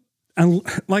 Yeah. And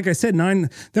like I said,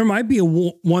 there might be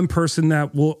one person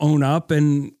that will own up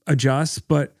and adjust,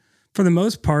 but for the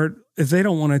most part, if they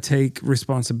don't want to take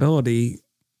responsibility,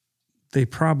 they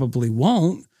probably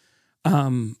won't.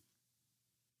 And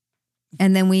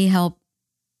then we help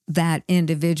that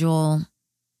individual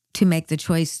to make the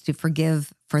choice to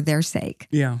forgive for their sake.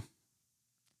 Yeah.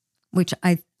 Which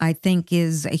I think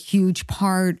is a huge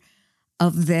part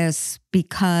of this,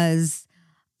 because,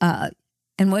 and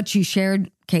what you shared,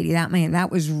 Katie,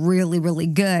 that was really, really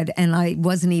good. And I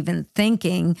wasn't even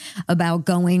thinking about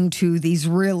going to these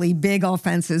really big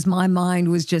offenses. My mind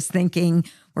was just thinking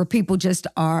where people just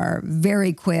are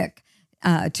very quick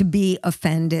to be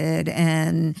offended,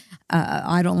 and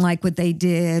I don't like what they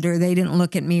did, or they didn't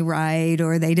look at me right,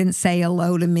 or they didn't say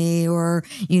hello to me, or,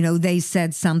 they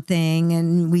said something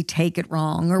and we take it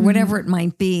wrong, or whatever it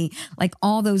might be. Like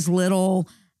all those little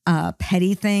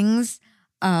petty things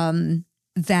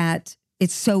that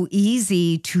it's so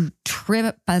easy to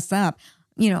trip us up.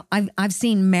 I've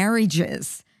seen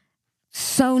marriages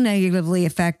so negatively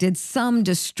affected, some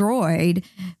destroyed,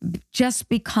 just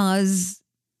because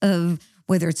of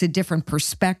whether it's a different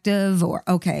perspective, or,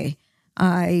 okay,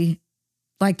 I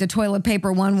like the toilet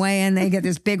paper one way and they get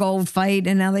this big old fight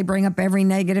and now they bring up every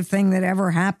negative thing that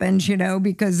ever happened,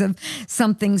 because of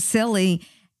something silly.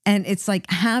 And it's like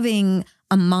having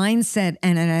a mindset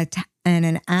and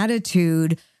an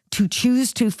attitude to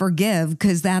choose to forgive,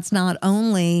 because that's not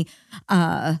only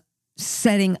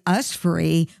setting us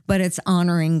free, but it's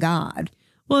honoring God.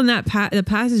 Well, and the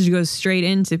passage goes straight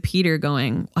into Peter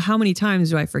going, how many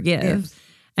times do I forgive? Yes.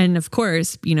 And of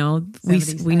course, we know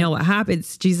what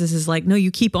happens. Jesus is like, no,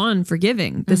 you keep on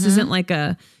forgiving. This isn't like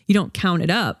you don't count it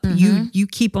up. You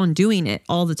keep on doing it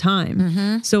all the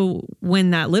time. So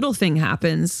when that little thing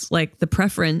happens, like the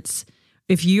preference,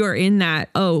 if you are in that,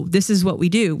 oh, this is what we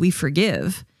do, we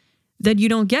forgive, then you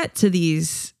don't get to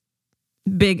these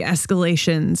big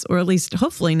escalations, or at least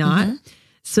hopefully not.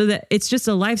 So that it's just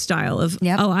a lifestyle of,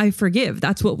 oh, I forgive.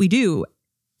 That's what we do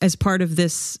as part of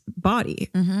this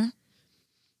body.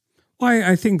 Well,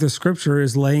 I think the scripture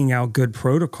is laying out good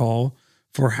protocol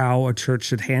for how a church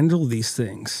should handle these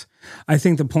things. I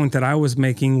think the point that I was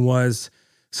making was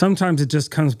sometimes it just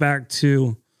comes back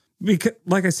to, because,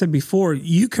 like I said before,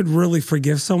 you could really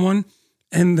forgive someone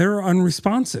and they're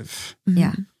unresponsive.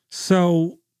 Yeah.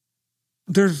 So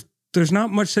there's not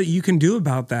much that you can do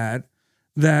about that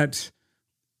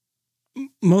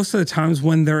most of the times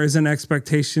when there is an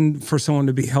expectation for someone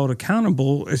to be held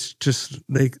accountable, it's just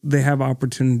they have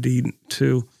opportunity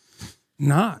to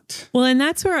not. Well, and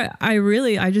that's where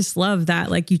I just love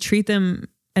that. Like you treat them,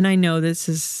 and I know this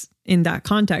is in that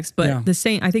context, but the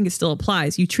same, I think it still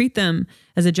applies. You treat them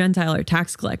as a Gentile or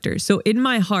tax collector. So in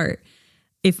my heart,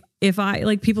 if I,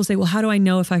 like people say, well, how do I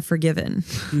know if I've forgiven?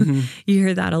 You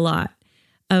hear that a lot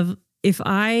of, if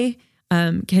I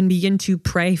can begin to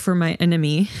pray for my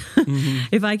enemy,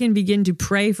 if I can begin to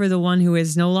pray for the one who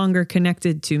is no longer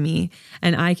connected to me,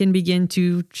 and I can begin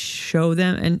to show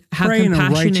them and have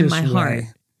compassion in my heart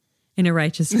in a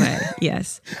righteous way.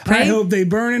 Yes. I hope they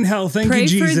burn in hell. Thank you,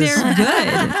 Jesus. Pray for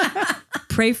their good.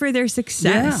 Pray for their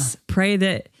success. Yeah. Pray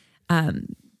that,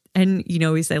 and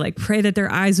we say like, pray that their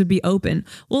eyes would be open.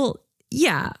 Well,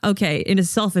 yeah, okay, in a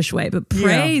selfish way, but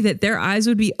pray that their eyes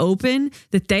would be open,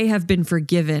 that they have been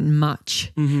forgiven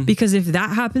much. Because if that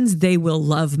happens, they will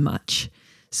love much.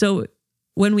 So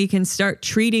when we can start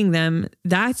treating them,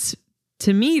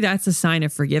 to me, that's a sign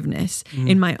of forgiveness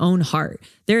in my own heart.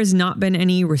 There has not been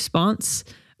any response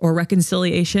or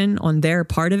reconciliation on their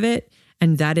part of it,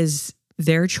 and that is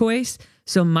their choice.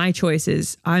 So my choice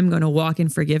is I'm going to walk in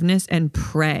forgiveness and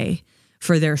pray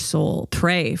for their soul,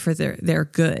 pray for their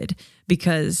good,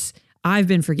 because I've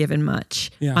been forgiven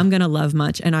much. Yeah. I'm going to love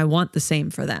much, and I want the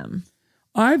same for them.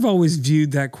 I've always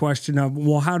viewed that question of,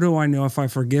 well, how do I know if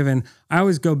I've forgiven? I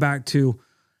always go back to,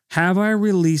 have I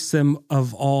released them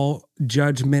of all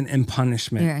judgment and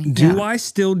punishment? Yeah. Do I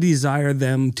still desire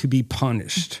them to be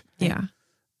punished? Yeah.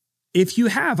 If you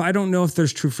have, I don't know if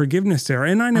there's true forgiveness there.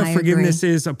 And I know forgiveness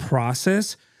is a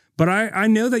process, but I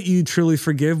know that you truly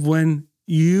forgive when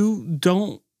you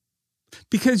don't,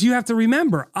 because you have to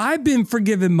remember, I've been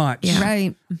forgiven much. Yeah.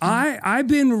 Right. I've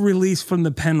been released from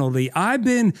the penalty. I've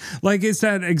been, like, it's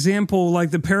that example,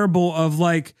 like the parable of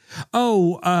like,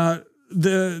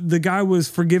 the guy was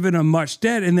forgiven a much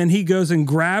debt, and then he goes and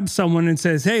grabs someone and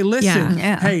says, hey, listen,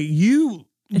 hey,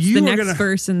 it's the next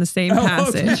verse in the same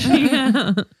passage. Okay.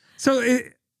 Yeah. So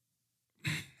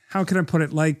how can I put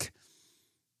it? Like,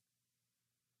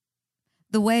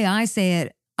 the way I say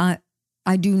it,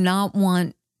 I do not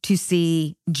want to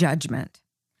see judgment.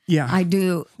 Yeah, I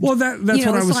do. Well, that's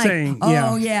what I was saying.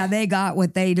 Oh, yeah, they got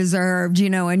what they deserved,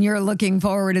 and you're looking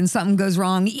forward and something goes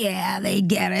wrong. Yeah, they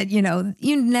get it.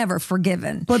 You're never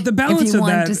forgiven. But the balance of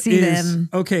that is,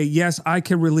 okay, yes, I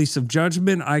could release of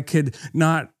judgment. I could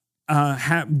not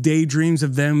have daydreams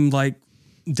of them like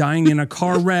dying in a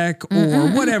car wreck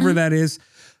or whatever that is.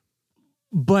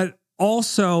 But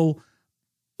also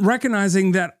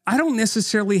recognizing that I don't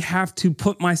necessarily have to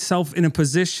put myself in a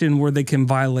position where they can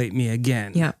violate me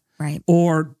again. Yeah. Right.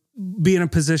 Or be in a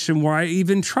position where I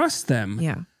even trust them.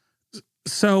 Yeah.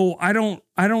 So I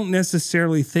don't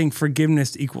necessarily think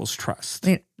forgiveness equals trust.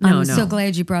 I'm so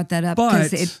glad you brought that up,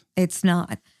 because it's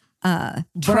not. But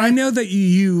I know that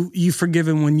you forgive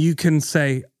them when you can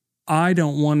say, I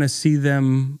don't want to see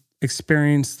them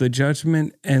experience the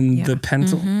judgment and the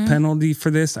penalty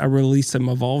for this. I release them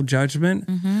of all judgment.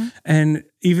 And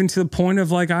even to the point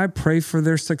of like, I pray for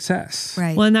their success.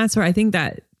 Right. Well, and that's where I think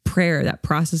that prayer, that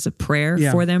process of prayer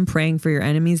for them, praying for your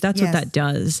enemies, that's what that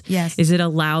does. Yes. Is it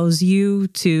allows you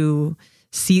to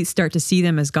start to see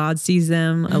them as God sees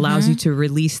them, allows you to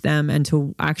release them and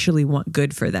to actually want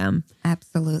good for them.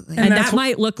 Absolutely. And that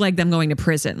might look like them going to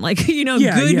prison. Like,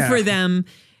 good for them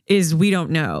is we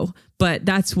don't know, but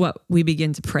that's what we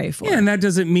begin to pray for. Yeah, and that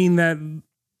doesn't mean that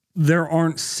there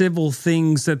aren't civil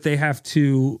things that they have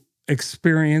to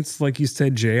experience, like you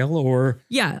said, jail or...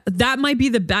 Yeah, that might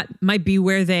be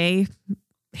where they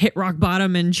hit rock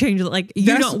bottom and change it. Like, we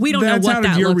don't know what that looks like. That's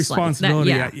out of your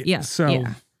responsibility.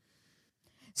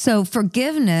 So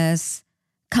forgiveness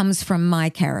comes from my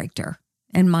character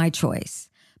and my choice,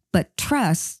 but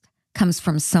trust comes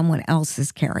from someone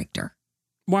else's character.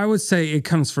 Well, I would say it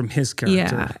comes from his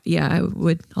character. Yeah, I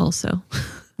would also.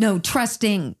 No,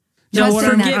 trusting.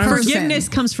 Forgiveness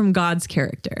comes from God's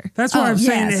character. That's what I'm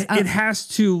saying. It has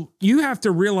to, you have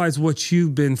to realize what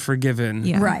you've been forgiven.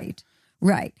 Yeah.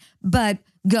 Right. But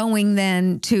going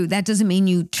then to, that doesn't mean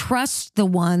you trust the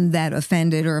one that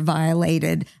offended or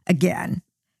violated again.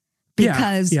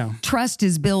 Because trust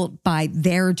is built by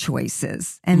their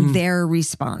choices and their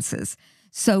responses.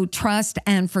 So trust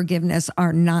and forgiveness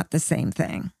are not the same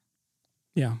thing.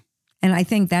 Yeah. And I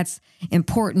think that's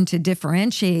important to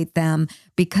differentiate them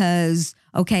because,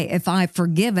 okay, if I've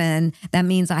forgiven, that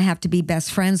means I have to be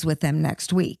best friends with them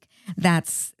next week.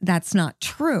 That's not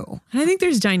true. I think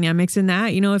there's dynamics in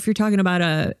that. If you're talking about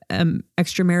a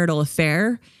extramarital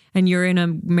affair and you're in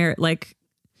a like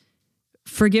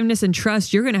forgiveness and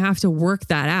trust, you're going to have to work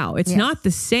that out. It's not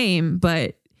the same,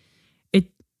 but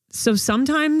so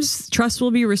sometimes trust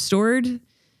will be restored.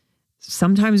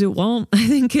 Sometimes it won't. I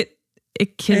think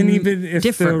it can. And even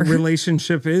if the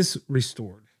relationship is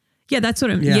restored. Yeah, that's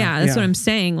what I'm. That's what I'm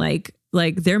saying. Like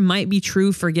there might be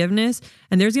true forgiveness,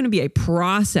 and there's going to be a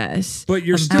process. But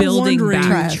you're still building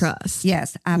back trust.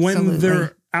 Yes, absolutely. When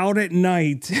they're out at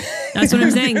night That's what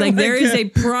I'm saying. Like there is a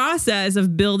process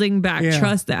of building back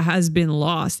trust that has been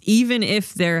lost, even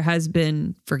if there has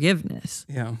been forgiveness.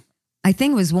 Yeah. I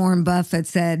think it was Warren Buffett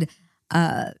said,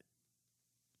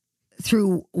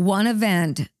 through one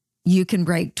event, you can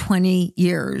break 20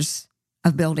 years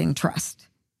of building trust.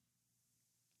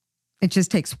 It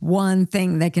just takes one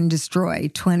thing that can destroy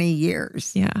 20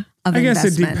 years. Yeah. Of I guess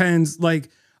investment. it depends. Like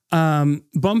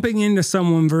bumping into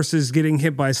someone versus getting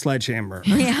hit by a sledgehammer.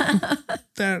 Yeah.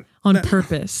 On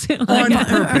purpose. On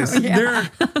purpose. Yeah.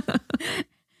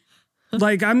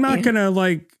 Like, I'm not going to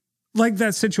like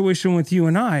that situation with you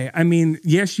and I. I mean,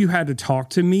 yes, you had to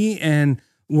talk to me and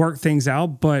work things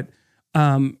out, but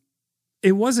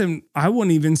it wasn't, I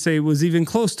wouldn't even say it was even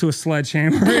close to a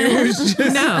sledgehammer. It was just,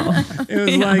 it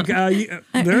was like,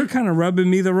 they're kind of rubbing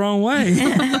me the wrong way.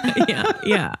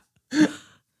 Yeah.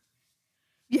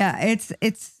 Yeah.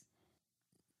 It's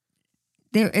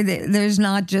there's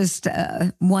not just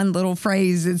one little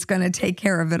phrase that's going to take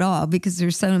care of it all, because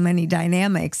there's so many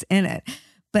dynamics in it.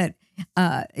 But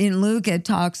in Luke, it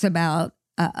talks about,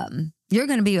 you're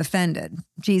going to be offended.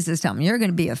 Jesus told me, you're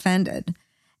going to be offended.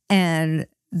 And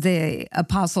the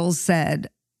apostles said,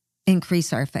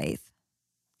 increase our faith.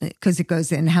 Because it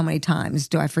goes in, how many times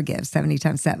do I forgive? 70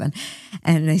 times 7.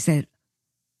 And they said,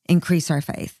 increase our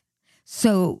faith.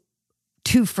 So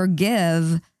to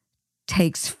forgive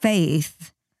takes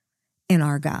faith in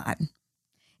our God.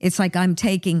 It's like I'm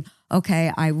taking,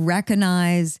 okay, I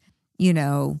recognize,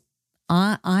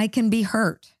 I can be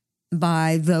hurt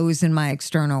by those in my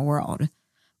external world,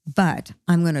 but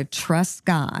I'm going to trust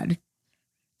God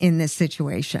in this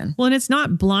situation. Well, and it's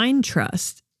not blind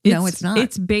trust. No, it's not.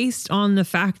 It's based on the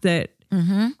fact that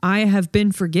I have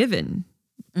been forgiven.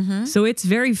 So it's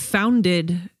very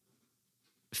founded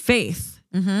faith.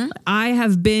 I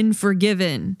have been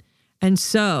forgiven, and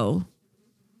so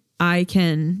I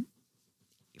can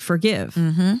forgive.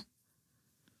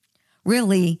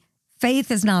 Really, faith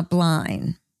is not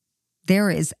blind. There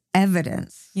is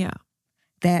evidence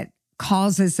that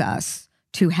causes us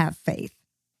to have faith.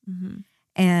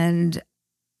 And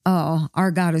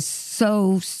our God is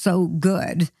so, so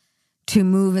good to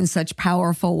move in such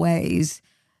powerful ways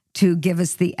to give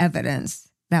us the evidence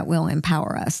that will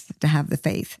empower us to have the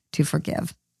faith to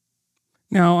forgive.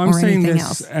 Now, I'm saying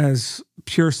this as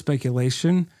pure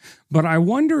speculation, but I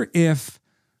wonder if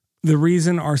the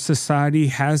reason our society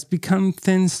has become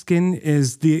thin-skinned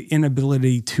is the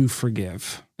inability to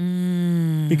forgive.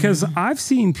 Because I've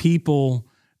seen people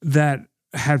that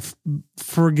have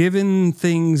forgiven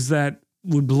things that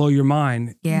would blow your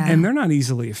mind, and they're not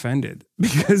easily offended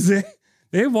because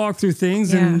they walk through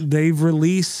things and they've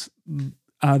released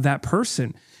that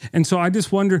person. And so I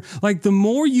just wonder, like, the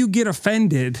more you get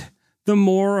offended, the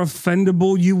more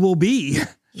offendable you will be.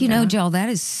 You know, Joel, that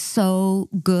is so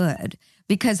good,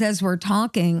 because as we're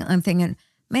talking, I'm thinking,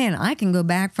 man, I can go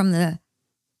back from the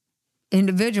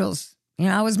individuals.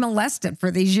 I was molested for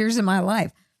these years of my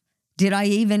life. Did I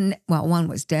even, well, one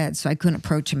was dead, so I couldn't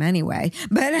approach him anyway.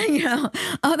 But,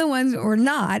 other ones were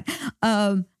not.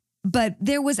 But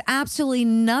there was absolutely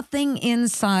nothing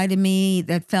inside of me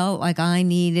that felt like I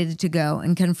needed to go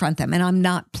and confront them.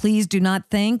 And please do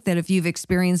not think that if you've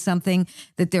experienced something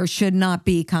that there should not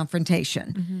be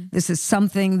confrontation. This is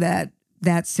something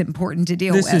that's important to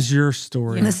deal with. This is your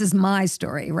story. This is my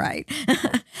story, right?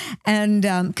 And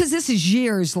because this is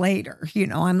years later,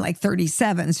 I'm like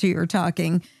 37, so you're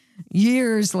talking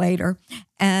years later.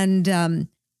 And,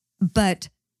 but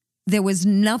there was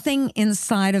nothing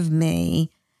inside of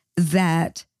me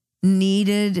that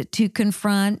needed to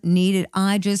confront,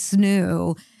 I just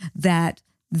knew that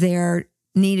there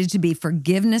needed to be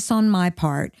forgiveness on my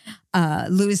part.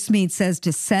 Lewis Smead says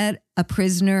to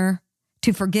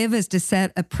forgive is to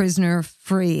set a prisoner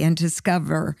free and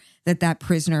discover that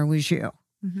prisoner was you.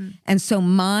 And so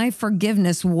my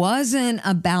forgiveness wasn't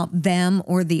about them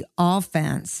or the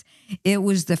offense. It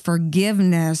was the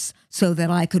forgiveness so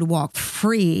that I could walk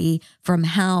free from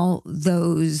how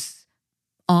those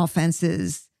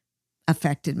offenses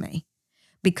affected me.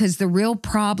 Because the real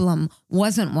problem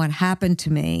wasn't what happened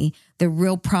to me. The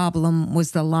real problem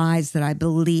was the lies that I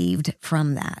believed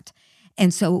from that.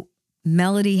 And so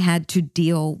Melody had to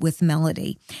deal with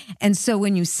Melody. And so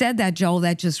when you said that, Joel,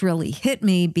 that just really hit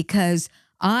me, because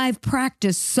I've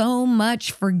practiced so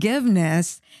much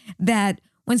forgiveness that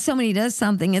when somebody does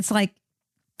something, it's like,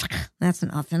 that's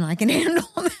nothing, I can handle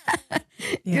that.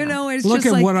 It's look just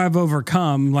at like, what I've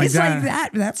overcome. Like it's that. like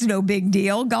that. That's no big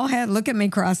deal. Go ahead, look at me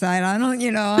cross-eyed. I don't,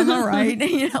 I'm all right.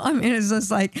 It's just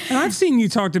like. And I've seen you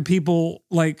talk to people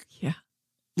like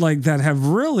that have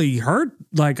really hurt.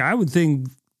 Like, I would think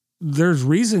there's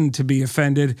reason to be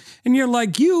offended. And you're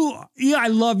like, I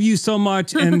love you so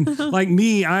much. And like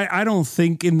me, I don't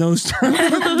think in those terms.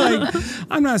 Like,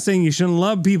 I'm not saying you shouldn't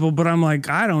love people, but I'm like,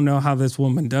 I don't know how this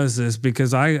woman does this,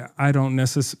 because I don't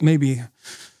necessarily, maybe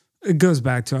it goes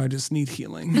back to, I just need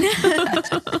healing.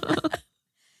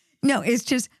 No, it's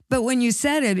just, but when you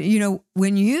said it,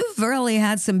 when you've really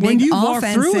had some big when you offenses,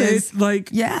 walk through it, like,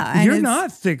 yeah, you're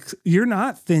not thick, you're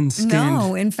not thin-skinned.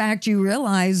 No, in fact, you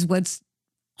realize what's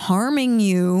harming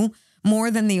you more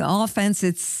than the offense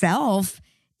itself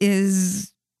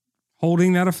is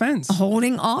holding that offense,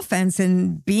 holding offense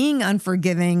and being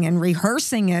unforgiving and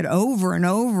rehearsing it over and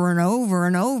over and over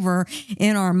and over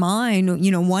in our mind,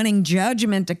 wanting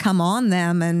judgment to come on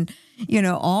them and,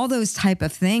 all those type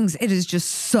of things. It is just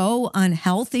so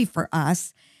unhealthy for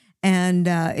us. And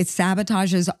it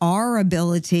sabotages our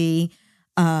ability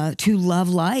to love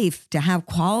life, to have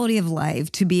quality of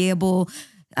life, to be able,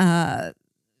 here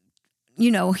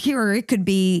it could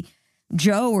be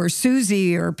Joe or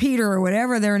Susie or Peter or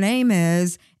whatever their name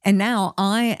is. And now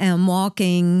I am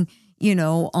walking,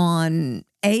 on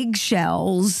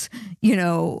eggshells,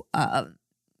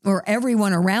 or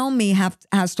everyone around me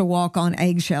has to walk on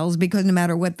eggshells, because no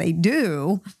matter what they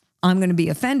do, I'm going to be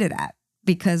offended at,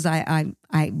 because I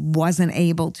wasn't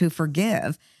able to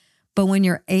forgive. But when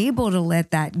you're able to let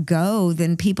that go,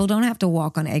 then people don't have to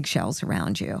walk on eggshells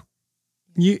around you.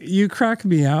 You crack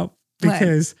me out,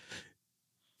 because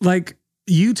like,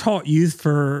 you taught youth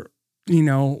for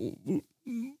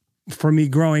me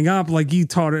growing up, like you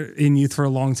taught it in youth for a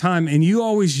long time, and you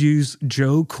always use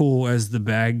Joe Cool as the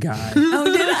bad guy. Oh,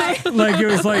 did I? Like, it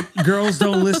was like, girls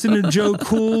don't listen to Joe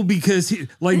Cool, because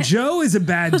Joe is a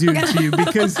bad dude to you,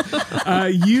 because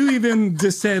you even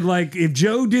just said, like, if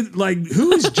Joe did, like,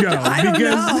 who is Joe?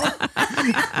 Because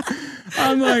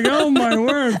I'm like, oh my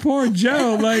word, poor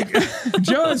Joe. Like,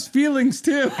 Joe has feelings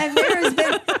too. And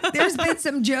there's been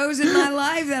some Joes in my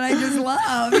life that I just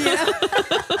love.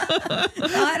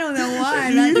 I don't know why.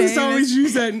 You just always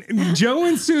use that. Joe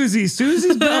and Susie.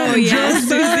 Susie's bad. Oh yeah,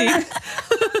 Susie.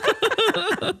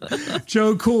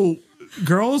 Joe Cool.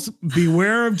 Girls,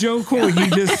 beware of Joe Cool. He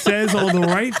just says all the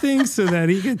right things so that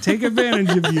he can take advantage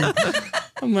of you.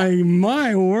 I'm like,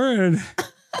 my word.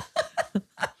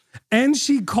 And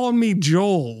she called me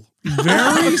Joel.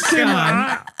 Very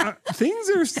similar. Things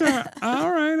are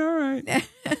all right.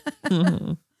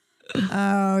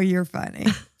 Oh, you're funny.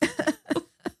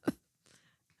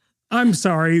 I'm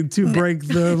sorry to break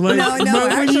the leg. No, but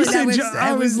when actually, you said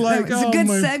that was like, it's a good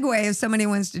segue if somebody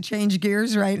wants to change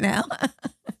gears right now.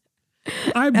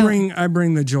 I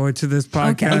bring the joy to this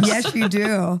podcast. Okay, yes, you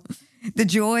do. The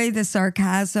joy, the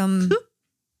sarcasm,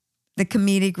 the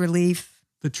comedic relief,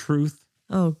 the truth.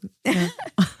 Oh, yeah.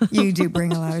 You do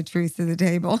bring a lot of truth to the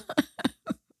table.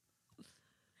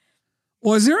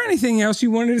 Well, is there anything else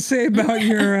you wanted to say about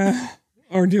your,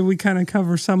 or did we kind of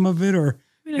cover some of it, or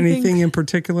anything in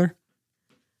particular?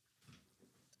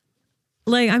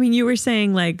 Like, I mean, you were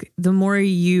saying, like, the more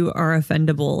you are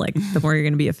offendable, like, the more you're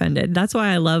going to be offended. That's why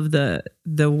I love the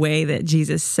way that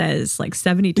Jesus says, like,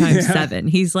 70 times 7.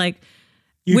 He's like,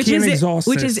 which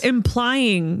is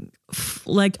implying,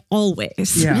 like,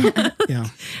 always. Yeah.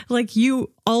 Like,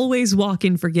 you always walk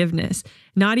in forgiveness.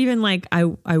 Not even like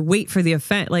I wait for the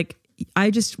offense. Like,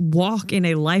 I just walk in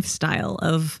a lifestyle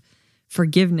of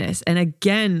forgiveness. And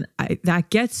again, that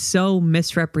gets so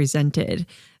misrepresented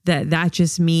that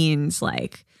just means,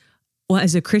 like, well,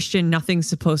 as a Christian, nothing's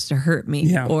supposed to hurt me.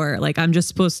 Yeah. Or like, I'm just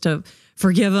supposed to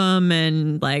forgive them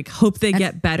and, like, hope they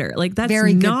get better. Like, that's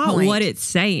not what it's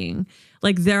saying.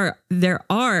 Like, there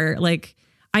are, like,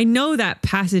 I know that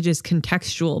passage is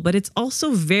contextual, but it's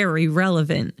also very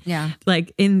relevant. Yeah.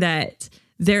 Like, in that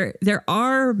there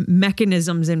are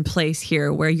mechanisms in place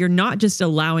here where you're not just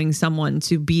allowing someone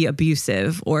to be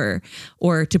abusive or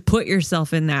to put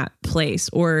yourself in that place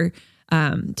or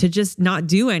to just not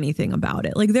do anything about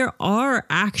it. Like, there are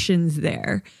actions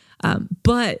there.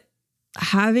 But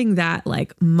having that,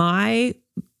 like, my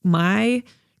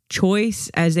choice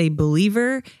as a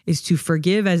believer is to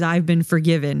forgive as I've been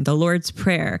forgiven. The Lord's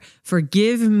Prayer,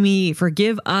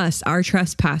 forgive us our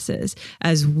trespasses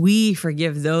as we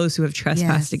forgive those who have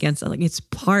trespassed against us. Like, it's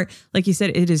part, like you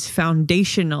said, it is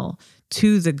foundational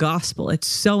to the gospel. It's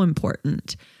so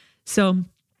important. So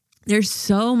there's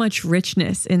so much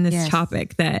richness in this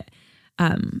topic that,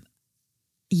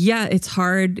 it's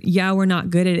hard. Yeah, we're not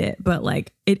good at it, but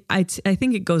like I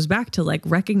think it goes back to, like,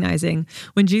 recognizing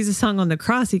when Jesus hung on the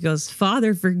cross, he goes,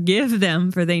 Father, forgive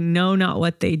them, for they know not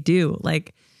what they do.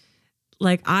 Like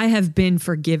I have been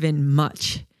forgiven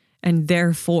much, and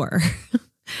therefore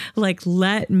Like,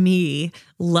 let me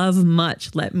love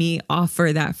much. Let me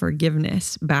offer that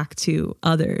forgiveness back to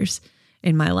others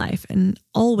in my life. And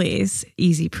always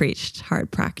easy preached,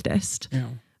 hard practiced. Yeah.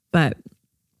 But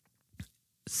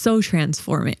so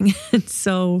transforming and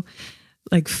so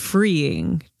like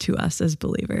freeing to us as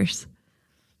believers.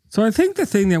 So I think the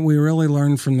thing that we really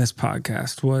learned from this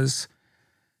podcast was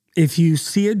if you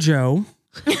see a Joe,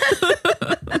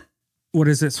 what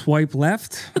is it? Swipe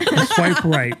left or swipe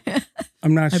right?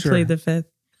 I'm not sure. I played the fifth.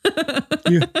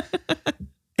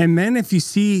 And then if you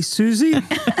see Susie,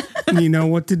 you know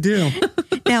what to do.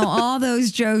 Now, all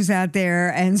those Joes out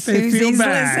there and Susie's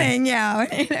listening.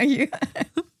 Yeah.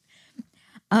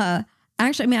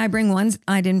 Actually, may I bring one?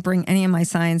 I didn't bring any of my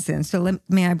science in. So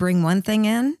may I bring one thing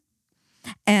in?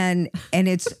 And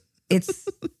it's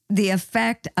the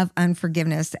effect of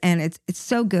unforgiveness. And it's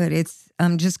so good.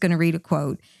 I'm just going to read a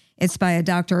quote. It's by a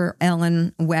Dr.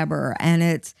 Ellen Weber. And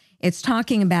it's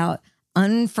talking about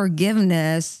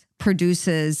unforgiveness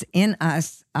produces in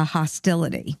us a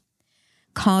hostility,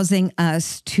 causing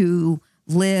us to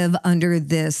live under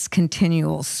this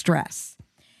continual stress.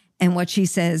 And what she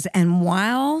says, and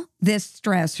while this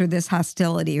stress or this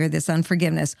hostility or this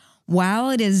unforgiveness, while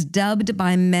it's dubbed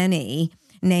by many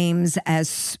names,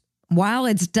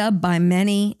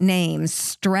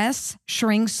 stress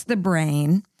shrinks the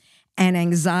brain and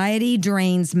anxiety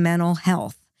drains mental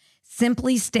health.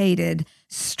 Simply stated,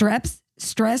 stress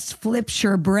flips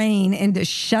your brain into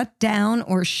shutdown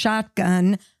or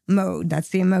shotgun mode. That's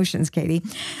the emotions, Katie.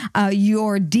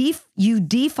 You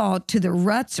default to the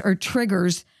ruts or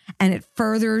triggers, and it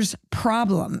furthers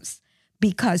problems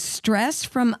because stress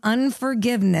from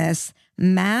unforgiveness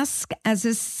masks as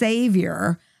a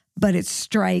savior, but it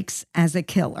strikes as a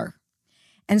killer.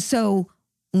 And so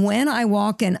when I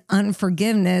walk in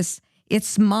unforgiveness,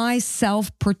 it's my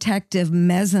self-protective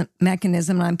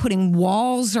mechanism. I'm putting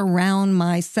walls around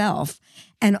myself.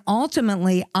 And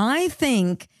ultimately, I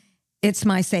think it's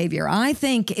my savior. I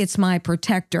think it's my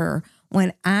protector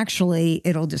when actually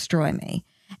it'll destroy me.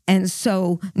 And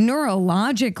so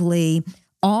neurologically,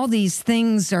 all these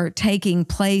things are taking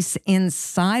place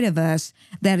inside of us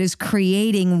that is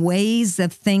creating ways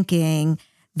of thinking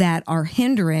that are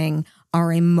hindering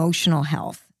our emotional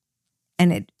health.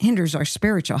 And it hinders our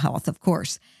spiritual health, of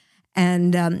course.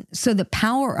 And so the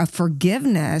power of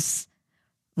forgiveness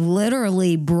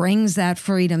literally brings that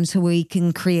freedom so we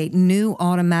can create new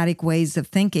automatic ways of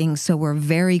thinking. So we're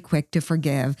very quick to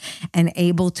forgive and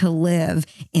able to live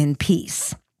in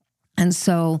peace. And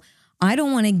so I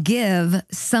don't want to give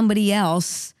somebody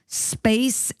else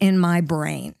space in my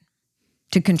brain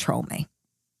to control me.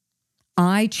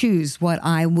 I choose what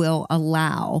I will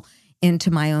allow into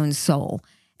my own soul.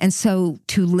 And so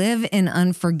to live in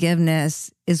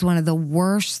unforgiveness is one of the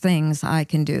worst things I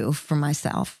can do for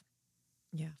myself.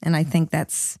 Yeah. And I think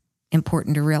that's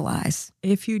important to realize.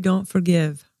 If you don't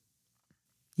forgive,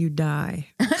 you die.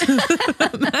 Is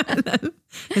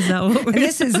that what we're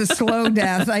This is a slow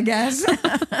death, I guess.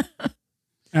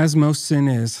 As most sin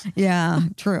is. Yeah,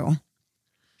 true.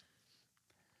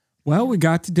 Well, we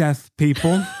got to death,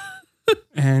 people.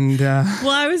 And well,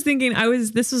 I was thinking,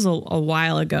 this was a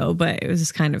while ago, but it was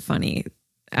just kind of funny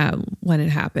when it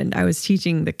happened. I was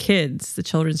teaching the kids, the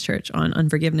children's church, on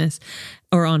forgiveness.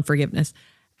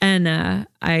 And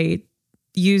I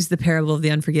used the parable of the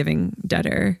unforgiving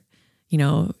debtor. You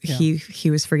know, yeah.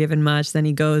 He was forgiven much. Then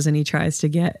he goes and he tries to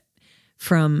get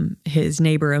from his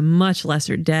neighbor a much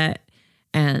lesser debt.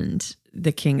 And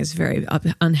the king is very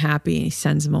unhappy. He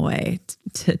sends him away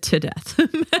to death.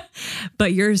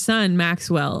 But your son,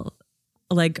 Maxwell,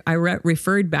 like I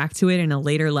referred back to it in a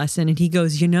later lesson. And he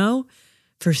goes,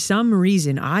 for some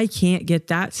reason, I can't get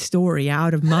that story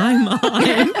out of my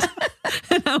mind.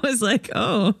 And I was like,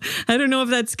 oh, I don't know if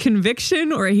that's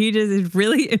conviction or he just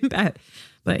really impact.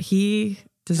 But he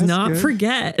does not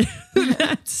forget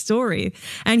that story.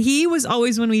 And he was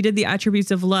always, when we did the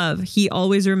attributes of love, he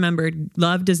always remembered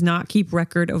love does not keep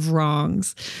record of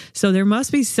wrongs. So there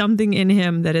must be something in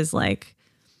him that is like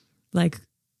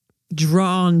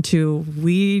drawn to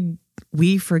we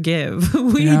forgive.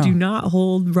 We do not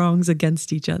hold wrongs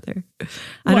against each other.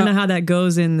 I don't know how that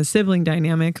goes in the sibling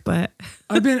dynamic, but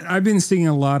I've been seeing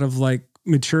a lot of like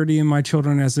maturity in my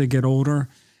children as they get older.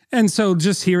 And so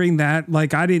just hearing that,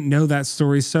 like, I didn't know that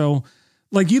story. So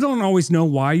like, you don't always know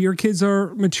why your kids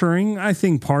are maturing. I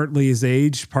think partly is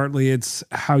age, partly it's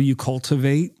how you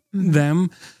cultivate them,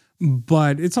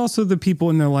 but it's also the people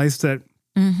in their lives that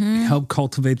help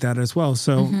cultivate that as well.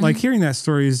 So like hearing that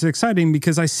story is exciting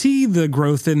because I see the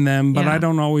growth in them, but I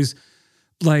don't always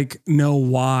like know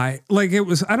why. Like it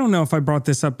was, I don't know if I brought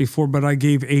this up before, but I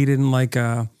gave Aiden like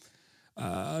a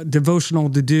devotional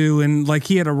to do, and like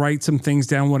he had to write some things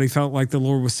down, what he felt like the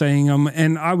Lord was saying them,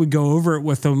 and I would go over it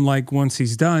with him like once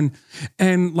he's done,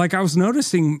 and like I was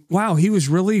noticing, wow, he was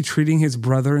really treating his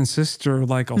brother and sister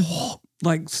like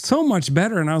like so much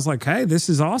better, and I was like, hey, this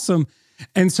is awesome.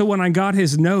 And so when I got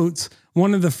his notes,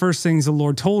 one of the first things the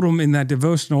Lord told him in that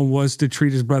devotional was to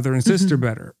treat his brother and sister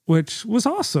better, which was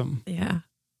awesome. Yeah.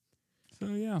 So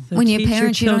yeah, when you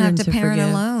parent, you don't have to parent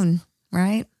alone,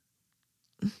 right?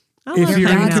 If you're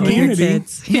in the community.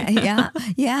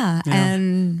 Yeah.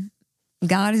 And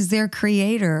God is their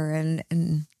creator,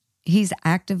 and he's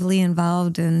actively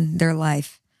involved in their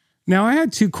life. Now, I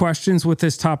had 2 questions with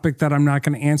this topic that I'm not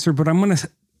going to answer, but I'm going to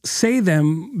say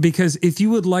them because if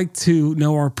you would like to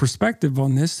know our perspective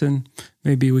on this, then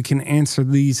maybe we can answer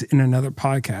these in another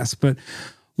podcast. But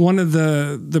one of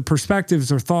the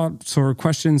perspectives or thoughts or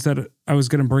questions that I was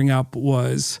going to bring up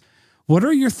was, what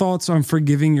are your thoughts on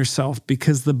forgiving yourself?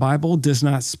 Because the Bible does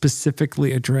not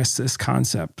specifically address this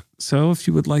concept. So if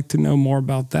you would like to know more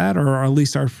about that, or at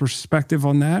least our perspective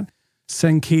on that,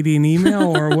 send Katie an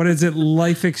email, or what is it?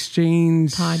 Life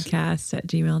Exchange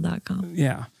Podcast@gmail.com.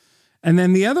 Yeah. And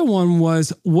then the other one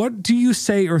was, what do you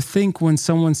say or think when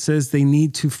someone says they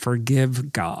need to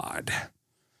forgive God?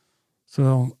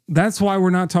 So that's why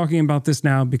we're not talking about this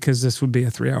now, because this would be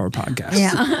a 3-hour podcast.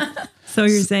 Yeah. So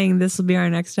you're saying this will be our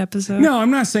next episode? No,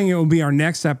 I'm not saying it will be our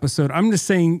next episode. I'm just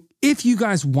saying, if you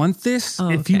guys want this,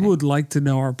 if you would like to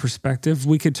know our perspective,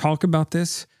 we could talk about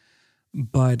this.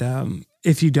 But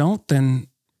if you don't, then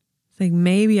like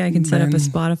maybe I can set up a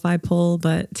Spotify poll,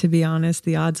 but to be honest,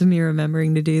 the odds of me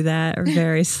remembering to do that are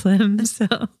very slim. So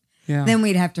yeah, then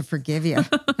we'd have to forgive you.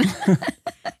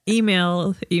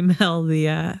 email the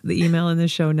email in the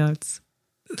show notes.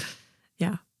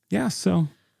 Yeah. Yeah. So,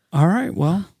 all right.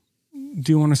 Well,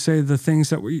 do you want to say the things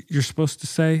that you're supposed to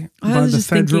say by the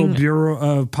Federal Bureau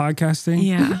of Podcasting?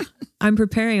 Yeah. I'm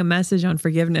preparing a message on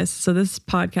forgiveness. So this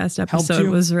podcast episode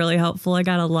was really helpful. I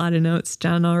got a lot of notes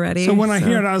done already. So when I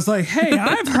hear it, I was like, hey,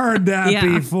 I've heard that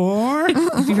before.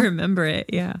 If you remember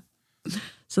it. Yeah.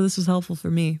 So this was helpful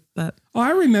for me. But I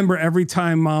remember every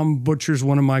time Mom butchers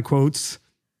one of my quotes.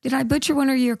 Did I butcher one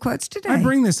of your quotes today? I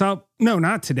bring this up. No,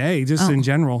 not today, just in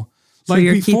general. So like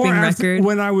you're keeping record?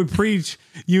 When I would preach,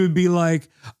 you would be like,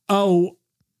 oh,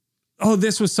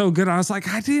 this was so good. I was like,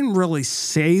 I didn't really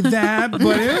say that,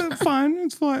 but it's fine.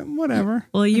 It's fine. Whatever.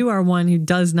 Well, you are one who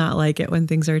does not like it when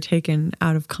things are taken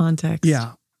out of context.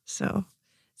 Yeah. So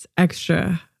it's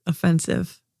extra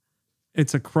offensive.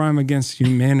 It's a crime against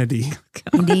humanity.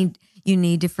 You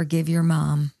need to forgive your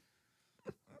mom.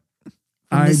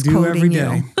 I do every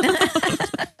day.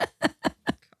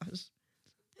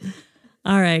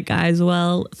 All right, guys.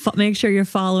 Well, make sure you're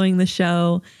following the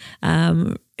show.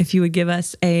 If you would give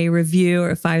us a review or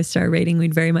a 5-star rating,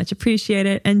 we'd very much appreciate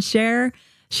it. And share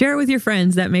it with your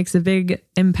friends. That makes a big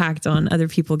impact on other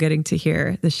people getting to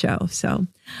hear the show. So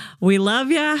we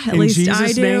love you. At least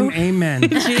I do. In Jesus' name, amen.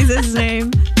 In Jesus'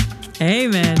 name,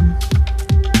 amen.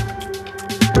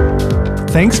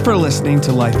 Thanks for listening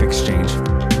to Life Exchange.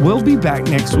 We'll be back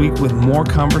next week with more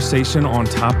conversation on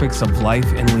topics of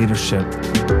life and leadership.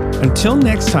 Until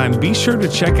next time, be sure to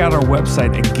check out our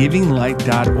website at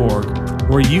givinglight.org,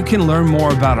 where you can learn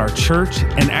more about our church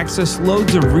and access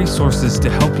loads of resources to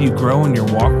help you grow in your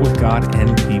walk with God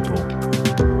and people.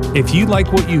 If you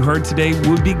like what you heard today,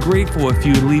 we'd be grateful if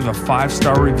you would leave a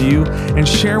 5-star review and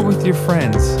share with your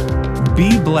friends.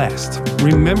 Be blessed.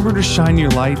 Remember to shine your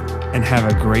light and have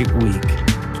a great week.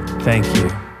 Thank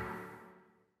you.